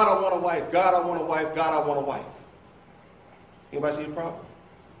God, I want a wife. God, I want a wife. God, I want a wife. Anybody see the problem?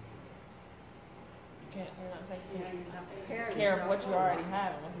 You're not taking care of what you already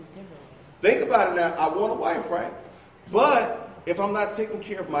have and what he's giving you. Think about it now. I want a wife, right? But if I'm not taking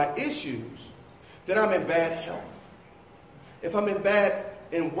care of my issues, then I'm in bad health. If I'm in bad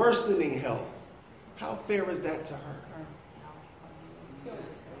and worsening health, how fair is that to her?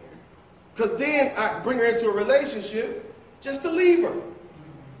 Because then I bring her into a relationship just to leave her.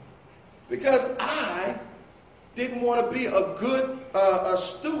 Because I didn't want to be a good a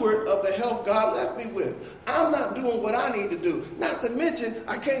steward of the health God left me with. I'm not doing what I need to do. Not to mention,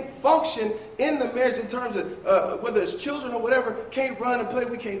 I can't function in the marriage in terms of whether it's children or whatever, can't run and play.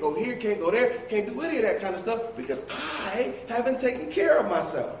 We can't go here, can't go there, can't do any of that kind of stuff because I haven't taken care of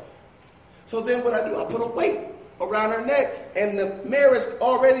myself. So then what I do, I put a weight around her neck, and the marriage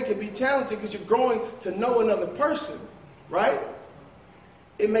already can be challenging because you're growing to know another person, right?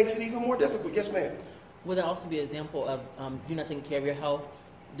 It makes it even more difficult. Yes, ma'am. Would that also be an example of you not taking care of your health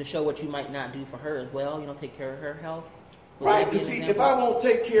to show what you might not do for her as well? You don't take care of her health? Right, because see, if I won't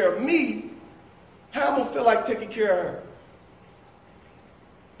take care of me, how am I going to feel like taking care of her?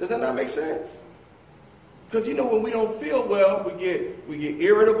 Does that not make sense? Because, when we don't feel well, we get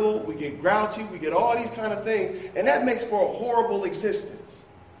irritable, we get grouchy, we get all these kind of things. And that makes for a horrible existence.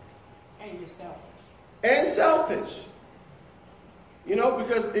 And you're selfish. And selfish.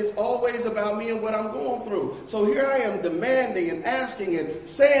 Because it's always about me and what I'm going through. So here I am demanding and asking and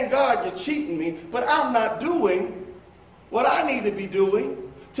saying, God, you're cheating me. But I'm not doing what I need to be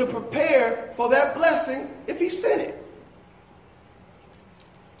doing to prepare for that blessing if he sent it.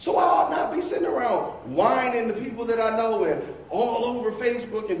 So I ought not be sitting around whining to people that I know and all over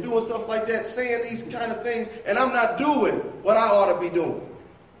Facebook and doing stuff like that, saying these kind of things, and I'm not doing what I ought to be doing.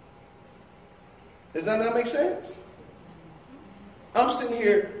 Does that not make sense? I'm sitting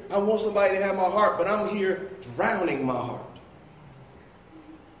here, I want somebody to have my heart, but I'm here drowning my heart.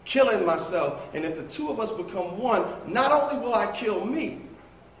 Killing myself. And if the two of us become one, not only will I kill me,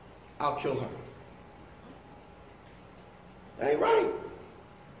 I'll kill her. That ain't right.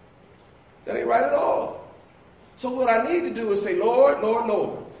 That ain't right at all. So what I need to do is say, Lord, Lord,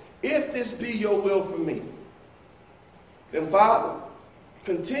 Lord, if this be your will for me, then Father,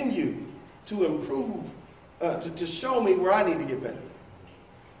 continue to improve, to show me where I need to get better.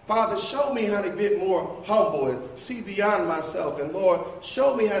 Father, show me how to get more humble and see beyond myself. And Lord,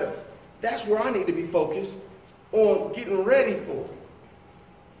 show me how to, that's where I need to be focused on getting ready for it.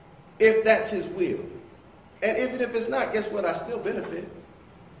 If that's his will. And even if it's not, guess what? I still benefit.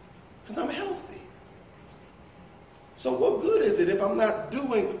 Because I'm healthy. So what good is it if I'm not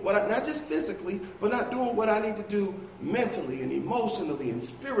doing what I, not just physically, but not doing what I need to do mentally and emotionally and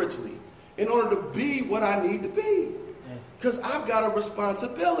spiritually in order to be what I need to be? Because I've got a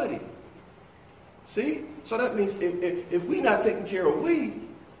responsibility. See? So that means if we're not taking care of we,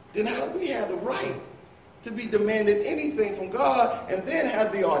 then how do we have the right to be demanding anything from God and then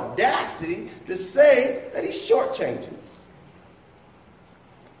have the audacity to say that he's shortchanging us?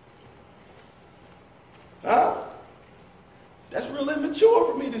 Huh? That's real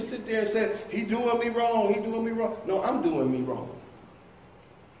immature for me to sit there and say, he doing me wrong, he doing me wrong. No, I'm doing me wrong.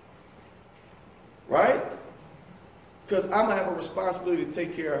 Right? Because I'm going to have a responsibility to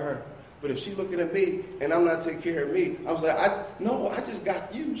take care of her. But if she's looking at me and I'm not taking care of me, I was like, I just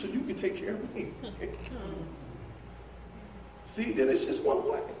got you so you can take care of me. See, then it's just one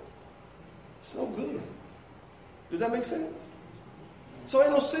way. It's no good. Does that make sense? So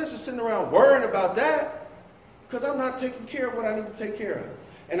ain't no sense in sitting around worrying about that because I'm not taking care of what I need to take care of.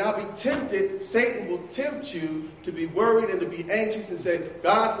 And I'll be tempted, Satan will tempt you to be worried and to be anxious and say,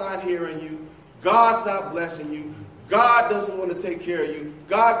 God's not hearing you. God's not blessing you. God doesn't want to take care of you.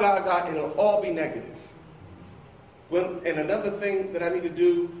 God, and it'll all be negative. And another thing that I need to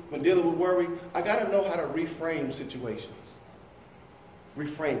do when dealing with worry, I got to know how to reframe situations.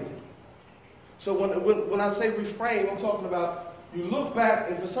 Reframe it. So when I say reframe, I'm talking about you look back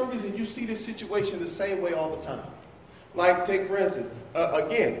and for some reason you see this situation the same way all the time. Like take for instance,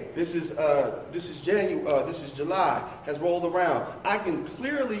 again, this is July has rolled around. I can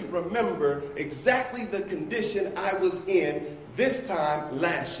clearly remember exactly the condition I was in this time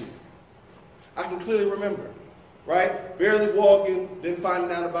last year. I can clearly remember, right? Barely walking, then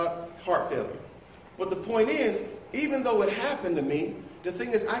finding out about heart failure. But the point is, even though it happened to me, the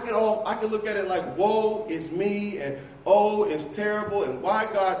thing is, I can look at it like, woe is me, and oh, it's terrible, and why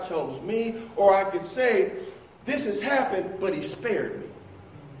God chose me. Or I could say, this has happened, but he spared me.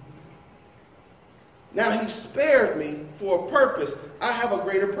 Now he spared me for a purpose. I have a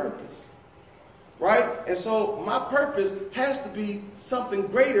greater purpose. Right? And so my purpose has to be something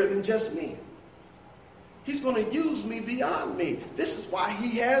greater than just me. He's going to use me beyond me. This is why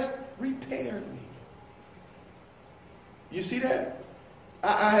he has repaired me. You see that?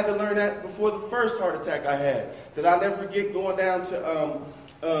 I had to learn that before the first heart attack I had. Because I'll never forget going down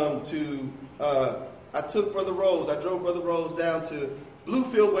I took Brother Rose, I drove Brother Rose down to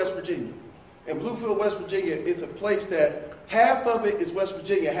Bluefield, West Virginia. And Bluefield, West Virginia, it's a place that half of it is West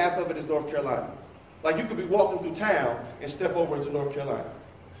Virginia, half of it is North Carolina. Like you could be walking through town and step over into North Carolina.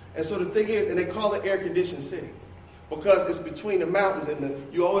 And so the thing is, and they call it air-conditioned city because it's between the mountains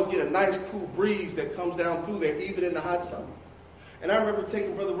and you always get a nice cool breeze that comes down through there, even in the hot summer. And I remember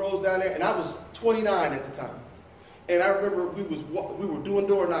taking Brother Rose down there, and I was 29 at the time. And I remember we were doing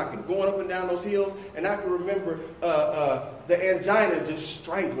door knocking, going up and down those hills, and I can remember the angina just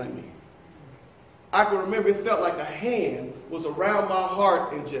strangling me. I can remember it felt like a hand was around my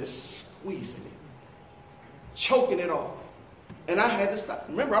heart and just squeezing it, choking it off. And I had to stop.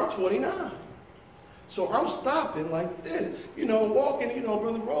 Remember, I'm 29. So I'm stopping like this, walking,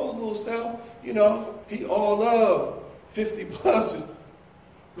 Brother Rose's little self, he all up 50 buses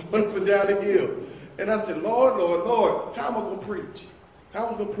going up and down the hill. And I said, Lord, Lord, Lord, how am I going to preach? How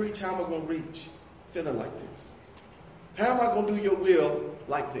am I going to preach? How am I going to reach feeling like this? How am I going to do your will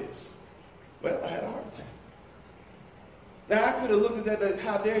like this? Well, I had a heart attack. Now, I could have looked at that as,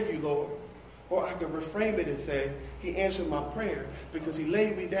 how dare you, Lord? Or I could reframe it and say, he answered my prayer because he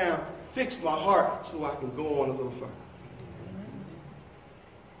laid me down, fixed my heart so I can go on a little further.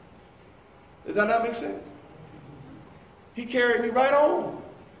 Does that not make sense? He carried me right on.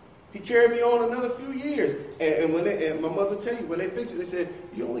 He carried me on another few years. And my mother tell you, when they fixed it, they said,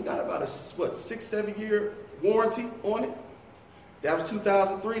 you only got about a, 6-7 year warranty on it. That was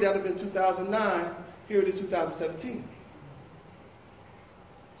 2003. That would have been 2009. Here it is 2017.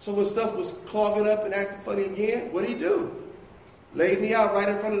 So when stuff was clogging up and acting funny again, what did he do? Laid me out right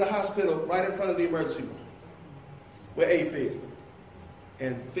in front of the hospital, right in front of the emergency room with AFib,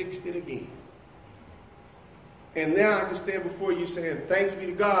 and fixed it again. And now I can stand before you saying, thanks be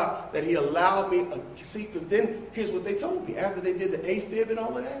to God that he allowed me, see, because then here's what they told me. After they did the AFib and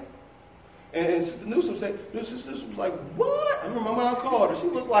all of that, and Sister Newsom said, Sister Newsom was like, what? I remember my mom called her. She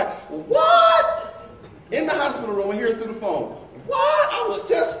was like, what? In the hospital room, I hear it through the phone. What? I was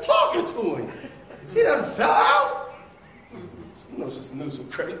just talking to him. He done fell out. You know, Sister Newsom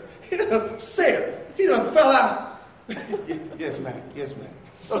crazy. He done said, he done fell out. Yes, ma'am. Yes, ma'am.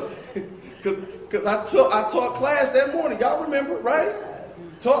 So, because I taught class that morning. Y'all remember, right?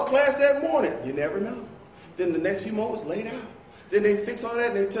 Taught class that morning. You never know. Then the next few moments laid out. Then they fix all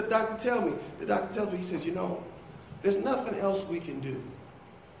that, and the doctor tells me, he says, there's nothing else we can do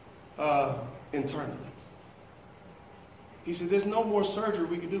internally. He said, there's no more surgery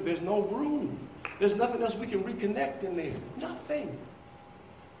we can do. There's no room. There's nothing else we can reconnect in there. Nothing.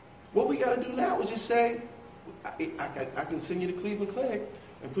 What we got to do now is just say, I can send you to Cleveland Clinic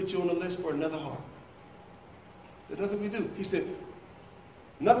and put you on the list for another heart. There's nothing we do. He said,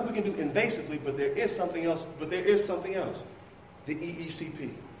 nothing we can do invasively, but there is something else. The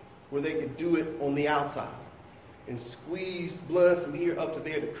EECP, where they can do it on the outside and squeeze blood from here up to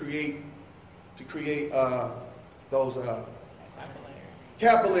there to create those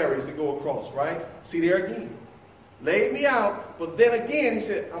capillaries that go across, right? See there again. Laid me out, but then again, he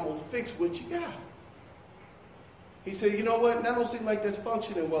said, I'm going to fix what you got. He said, you know what? That don't seem like that's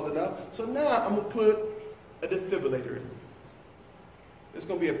functioning well enough. So now I'm going to put a defibrillator in. It's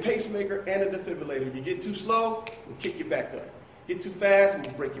going to be a pacemaker and a defibrillator. You get too slow, we'll kick you back up. Get too fast, and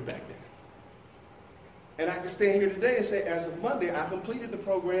we'll break you back down. And I can stand here today and say, as of Monday, I completed the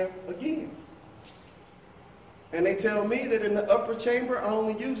program again. And they tell me that in the upper chamber, I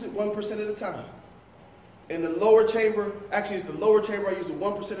only use it 1% of the time. In the lower chamber, actually it's the lower chamber, I use it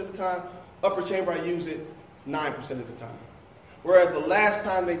 1% of the time. Upper chamber, I use it 9% of the time. Whereas the last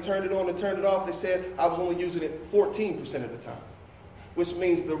time they turned it on and turned it off, they said I was only using it 14% of the time. Which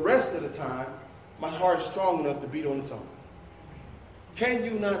means the rest of the time, my heart is strong enough to beat on its own. Can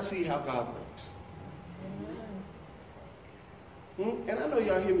you not see how God works? And I know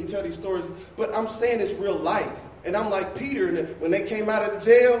y'all hear me tell these stories, but I'm saying it's real life. And I'm like Peter, when they came out of the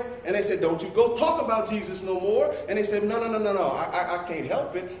jail, and they said, don't you go talk about Jesus no more. And they said, no. I can't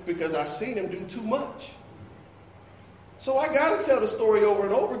help it because I've seen him do too much. So I got to tell the story over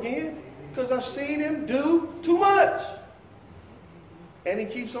and over again because I've seen him do too much. And he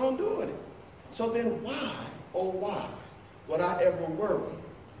keeps on doing it. So then why, oh why, would I ever worry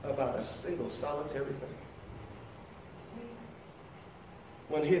about a single solitary thing?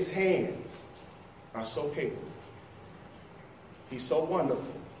 When his hands are so capable. He's so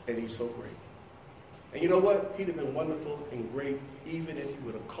wonderful and he's so great. And you know what? He'd have been wonderful and great even if he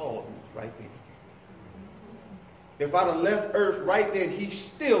would have called me right then. If I'd have left earth right then, he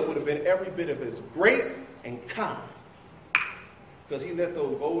still would have been every bit of as great and kind. Because he let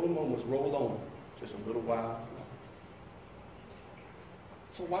those golden moments roll on just a little while longer.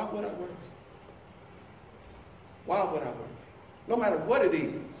 So why would I worry? Why would I worry? No matter what it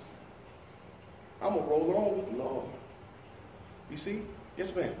is, I'm going to roll on with the Lord. You see?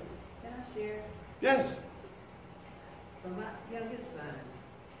 Yes, ma'am. Can I share? Yes. So my youngest son,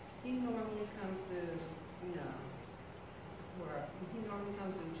 he normally comes to, he normally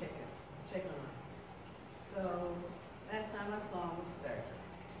comes to check on us. So last time I saw him was Thursday.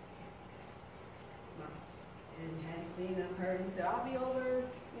 And hadn't seen him, heard him. He said, I'll be over,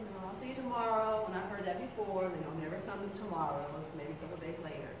 I'll see you tomorrow. And I heard that before, and I'll never come tomorrow. It was maybe a couple of days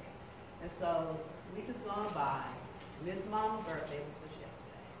later. And so the week has gone by. Miss Mom's birthday was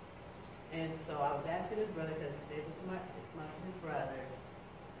yesterday. And so I was asking his brother, because he stays with his brother,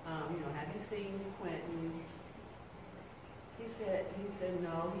 have you seen Quentin? He said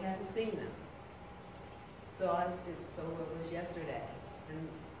no, he hadn't seen them. So it was yesterday. And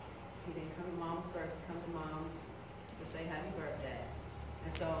he didn't come to Mom's to say happy birthday.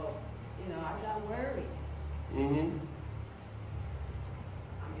 And so, I got worried. Mm-hmm.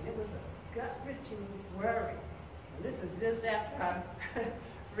 I mean, it was a gut-wrenching worry. And this is just after I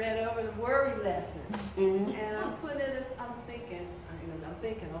read over the worry lesson. Mm-hmm. And I'm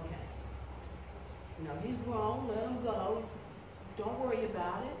thinking, okay, he's grown, let him go. Don't worry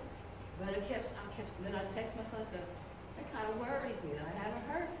about it. But then I text my son and said, that kind of worries me that I haven't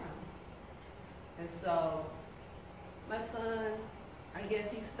heard from. And so my son, I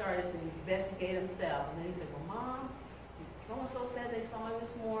guess he started to investigate himself. And then he said, well, Mom, so-and-so said they saw him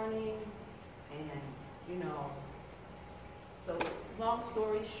this morning. And, you know, so long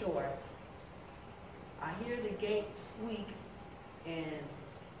story short, I hear the gate squeak, and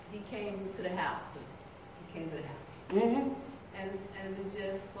he came to the house. He came to the house. Mm-hmm. And it's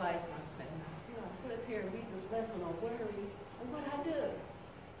just like, I'm saying, you know, I sit up here and read this lesson on worry, and what I do?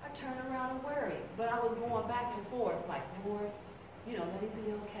 I turn around and worry. But I was going back and forth, like, Lord, you know, let it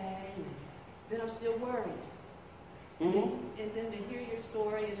be okay. And then I'm still worried. Mm-hmm. And then to hear your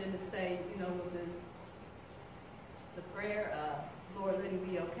story, and then to say, you know, within the prayer of, Lord, let it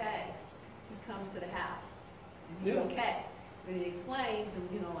be okay. He comes to the house. And he's okay. And he explains, and,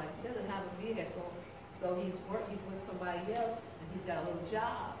 you know, like, he doesn't have a vehicle. So he's with somebody else, and he's got a little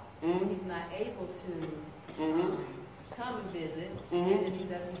job. Mm-hmm. He's not able to come and visit, Mm-hmm. and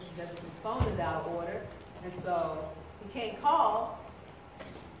then his phone is out of order, and so he can't call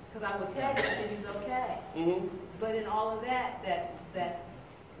because I would text him and he's okay. Mm-hmm. But in all of that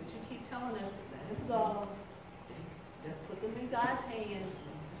you keep telling us, let him go, just put them in God's hands.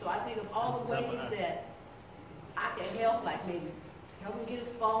 So I think of all the ways that I can help, like maybe help him get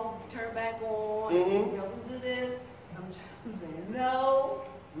his phone turned back on, Mm-hmm. help him do this. I'm saying, no,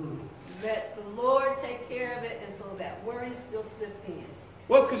 let the Lord take care of it, and so that worry still slipped in.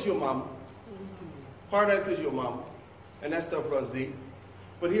 Well, it's because you're a mama. Part of that because you're a mama. And that stuff runs deep.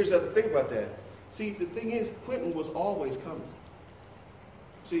 But here's the other thing about that. See, the thing is, Quentin was always coming.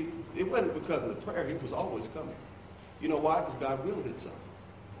 See, it wasn't because of the prayer. He was always coming. You know why? Because God willed it so.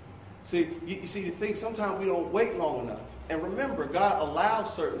 See, you see, the thing, sometimes we don't wait long enough. And remember, God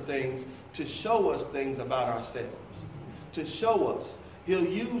allows certain things to show us things about ourselves. To show us.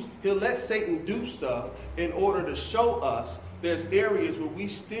 He'll let Satan do stuff in order to show us there's areas where we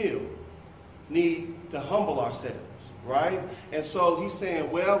still need to humble ourselves, right? And so he's saying,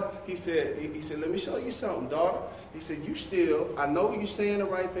 well, he said, let me show you something, daughter. He said, I know you're saying the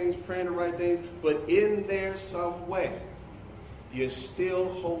right things, praying the right things, but in there some way, you're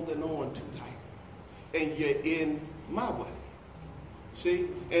still holding on too tight. And you're in my way. See?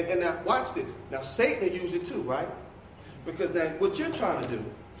 And now watch this. Now Satan will use it too, right? Because now what you're trying to do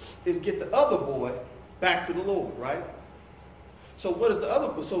is get the other boy back to the Lord, right? So what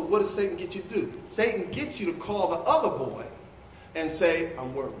does Satan get you to do? Satan gets you to call the other boy and say,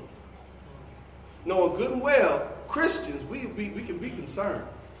 I'm worried. Knowing good and well, Christians, we can be concerned.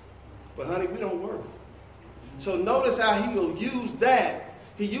 But honey, we don't worry. So notice how he'll use that.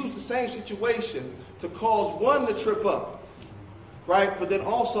 He used the same situation to cause one to trip up. Right? But then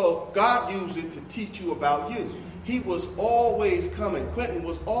also, God used it to teach you about you. He was always coming. Quentin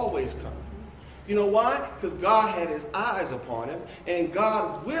was always coming. You know why? Because God had his eyes upon him, and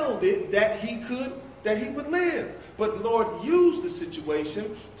God willed it that he would live. But Lord used the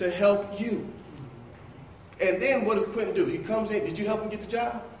situation to help you. And then what does Quentin do? He comes in. Did you help him get the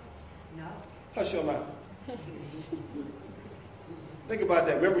job? No. Hush your mouth. Think about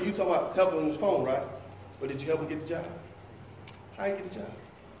that. Remember you talking about helping him with his phone, right? But did you help him get the job? How you get the job?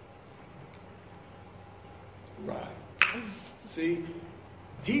 Right. See,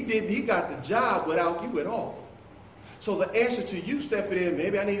 he got the job without you at all. So the answer to you stepping in,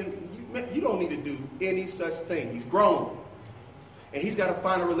 you don't need to do any such thing. He's grown. And he's got to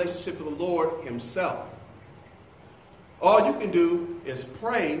find a relationship with the Lord himself. All you can do is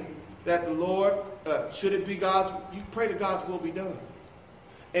pray that the Lord, you pray that God's will be done.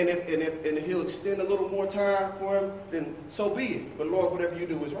 And if he'll extend a little more time for him, then so be it. But Lord, whatever you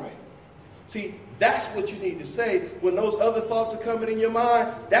do is right. See, that's what you need to say. When those other thoughts are coming in your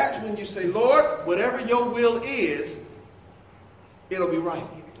mind, that's when you say, Lord, whatever your will is, it'll be right.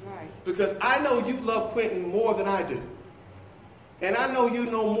 Because I know you love Quentin more than I do. And I know you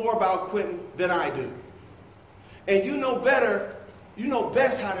know more about Quentin than I do. And you know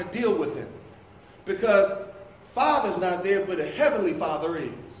best how to deal with him. Because Father's not there, but a heavenly Father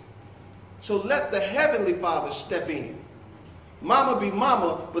is. So let the heavenly Father step in. Mama be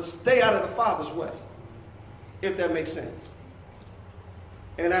mama, but stay out of the Father's way. If that makes sense.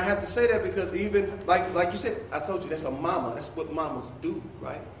 And I have to say that because even, like you said, I told you that's a mama. That's what mamas do,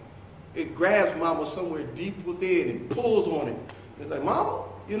 right? It grabs mama somewhere deep within and pulls on it. It's like, mama,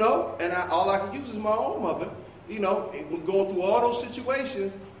 and all I can use is my own mother. Going through all those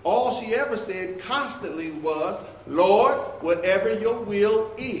situations, all she ever said constantly was, Lord, whatever your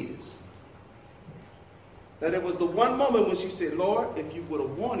will is. That it was the one moment when she said, Lord, if you would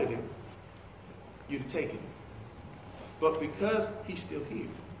have wanted him, you'd have taken him. But because he's still here,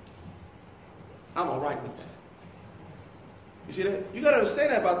 I'm all right with that. You see that? You got to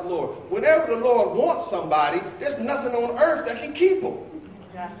understand that about the Lord. Whenever the Lord wants somebody, there's nothing on earth that can keep them.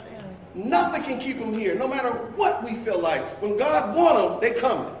 Nothing can keep them here, no matter what we feel like. When God wants them, they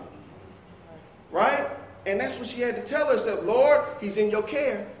coming. Right? And that's what she had to tell herself. Lord, he's in your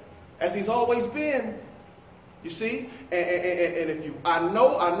care, as he's always been. You see? And if you, I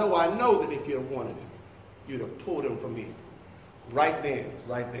know that if you had wanted him, you'd have pulled him from here. Right then.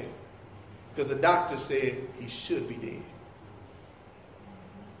 Because the doctor said he should be dead.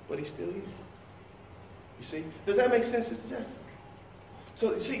 But he's still here. You see? Does that make sense, Sister Jackson?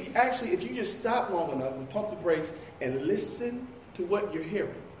 So, see, actually, if you just stop long enough and pump the brakes and listen to what you're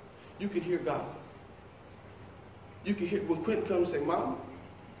hearing, you can hear God. You can hear when Quentin comes and say, Mama,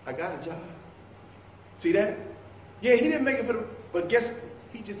 I got a job. See that? Yeah, he didn't make it for the, but guess what?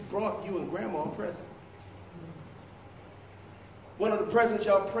 He just brought you and Grandma a present. One of the presents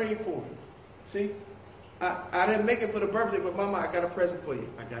y'all prayed for. See? I didn't make it for the birthday, but Mama, I got a present for you.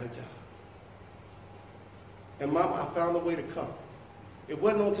 I got a job. And Mama, I found a way to come. It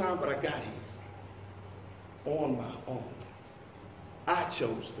wasn't on time, but I got here. On my own. I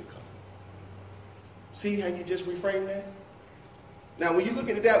chose to come. See how you just reframed that? Now, when you look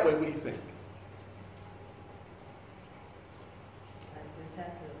at it that way, what do you think? I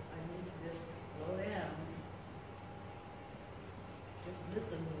need to just slow down. Just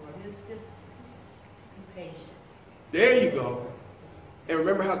listen more. Just be patient. There you go. And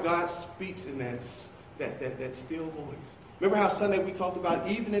remember how God speaks in that still voice. Remember how Sunday we talked about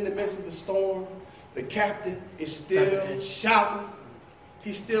even in the midst of the storm, the captain is still shouting.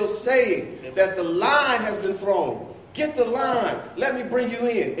 He's still saying that the line has been thrown. Get the line. Let me bring you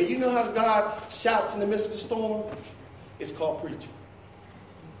in. And you know how God shouts in the midst of the storm? It's called preaching.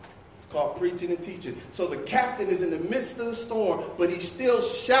 It's called preaching and teaching. So the captain is in the midst of the storm, but he's still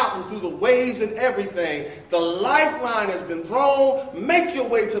shouting through the waves and everything. The lifeline has been thrown. Make your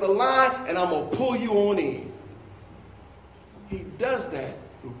way to the line, and I'm going to pull you on in. He does that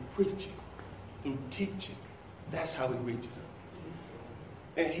through preaching, through teaching. That's how he reaches him.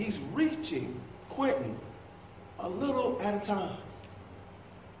 And he's reaching Quentin a little at a time.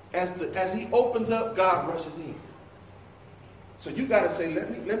 As he opens up, God rushes in. So you got to say,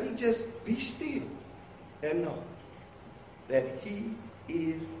 let me just be still and know that he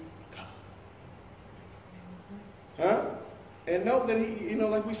is God. Huh? And know that he,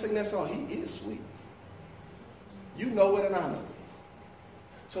 like we sing that song, he is sweet. You know it and I know it.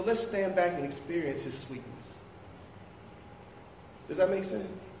 So let's stand back and experience his sweetness. Does that make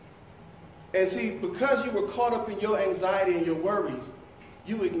sense? And see, because you were caught up in your anxiety and your worries,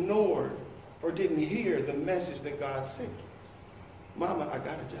 you ignored or didn't hear the message that God sent you. Mama, I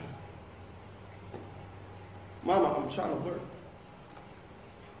got a job. Mama, I'm trying to work.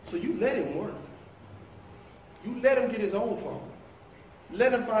 So you let him work. You let him get his own phone.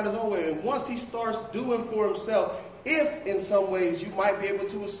 Let him find his own way. And once he starts doing for himself, if in some ways you might be able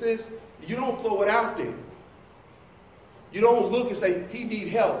to assist, you don't throw it out there. You don't look and say, he need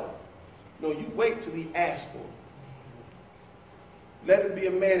help. No, you wait till he asks for it. Let him be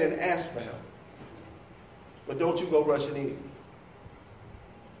a man and ask for help. But don't you go rushing in.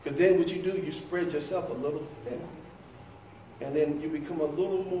 Because then what you do, you spread yourself a little thinner. And then you become a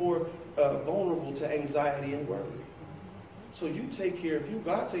little more vulnerable to anxiety and worry. So you take care of you.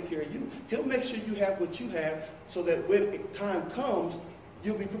 God take care of you. He'll make sure you have what you have so that when time comes,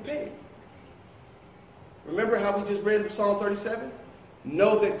 you'll be prepared. Remember how we just read Psalm 37?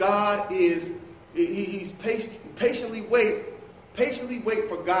 Know that God is, he's patient. Patiently wait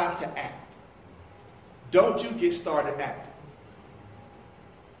for God to act. Don't you get started acting.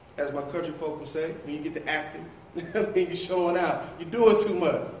 As my country folk will say, when you get to acting, when you're showing out, you're doing too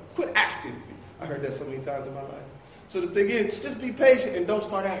much. Quit acting. I heard that so many times in my life. So the thing is, just be patient and don't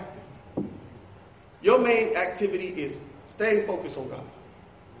start acting. Your main activity is stay focused on God.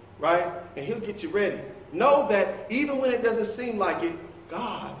 Right? And he'll get you ready. Know that even when it doesn't seem like it,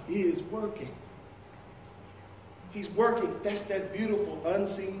 God is working. He's working. That's that beautiful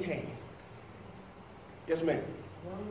unseen hand. Yes, ma'am.